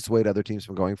it's going to dissuade other teams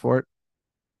from going for it.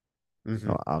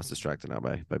 Mm-hmm. Oh, I was distracted now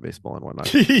by baseball and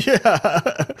whatnot.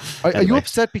 Yeah. Are you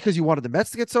upset because you wanted the Mets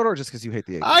to get Soto, or just because you hate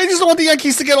the Yankees? I just want the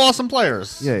Yankees to get awesome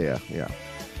players. Yeah.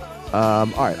 All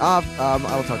right.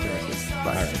 I will talk to you next week.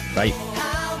 Bye. All right. Bye.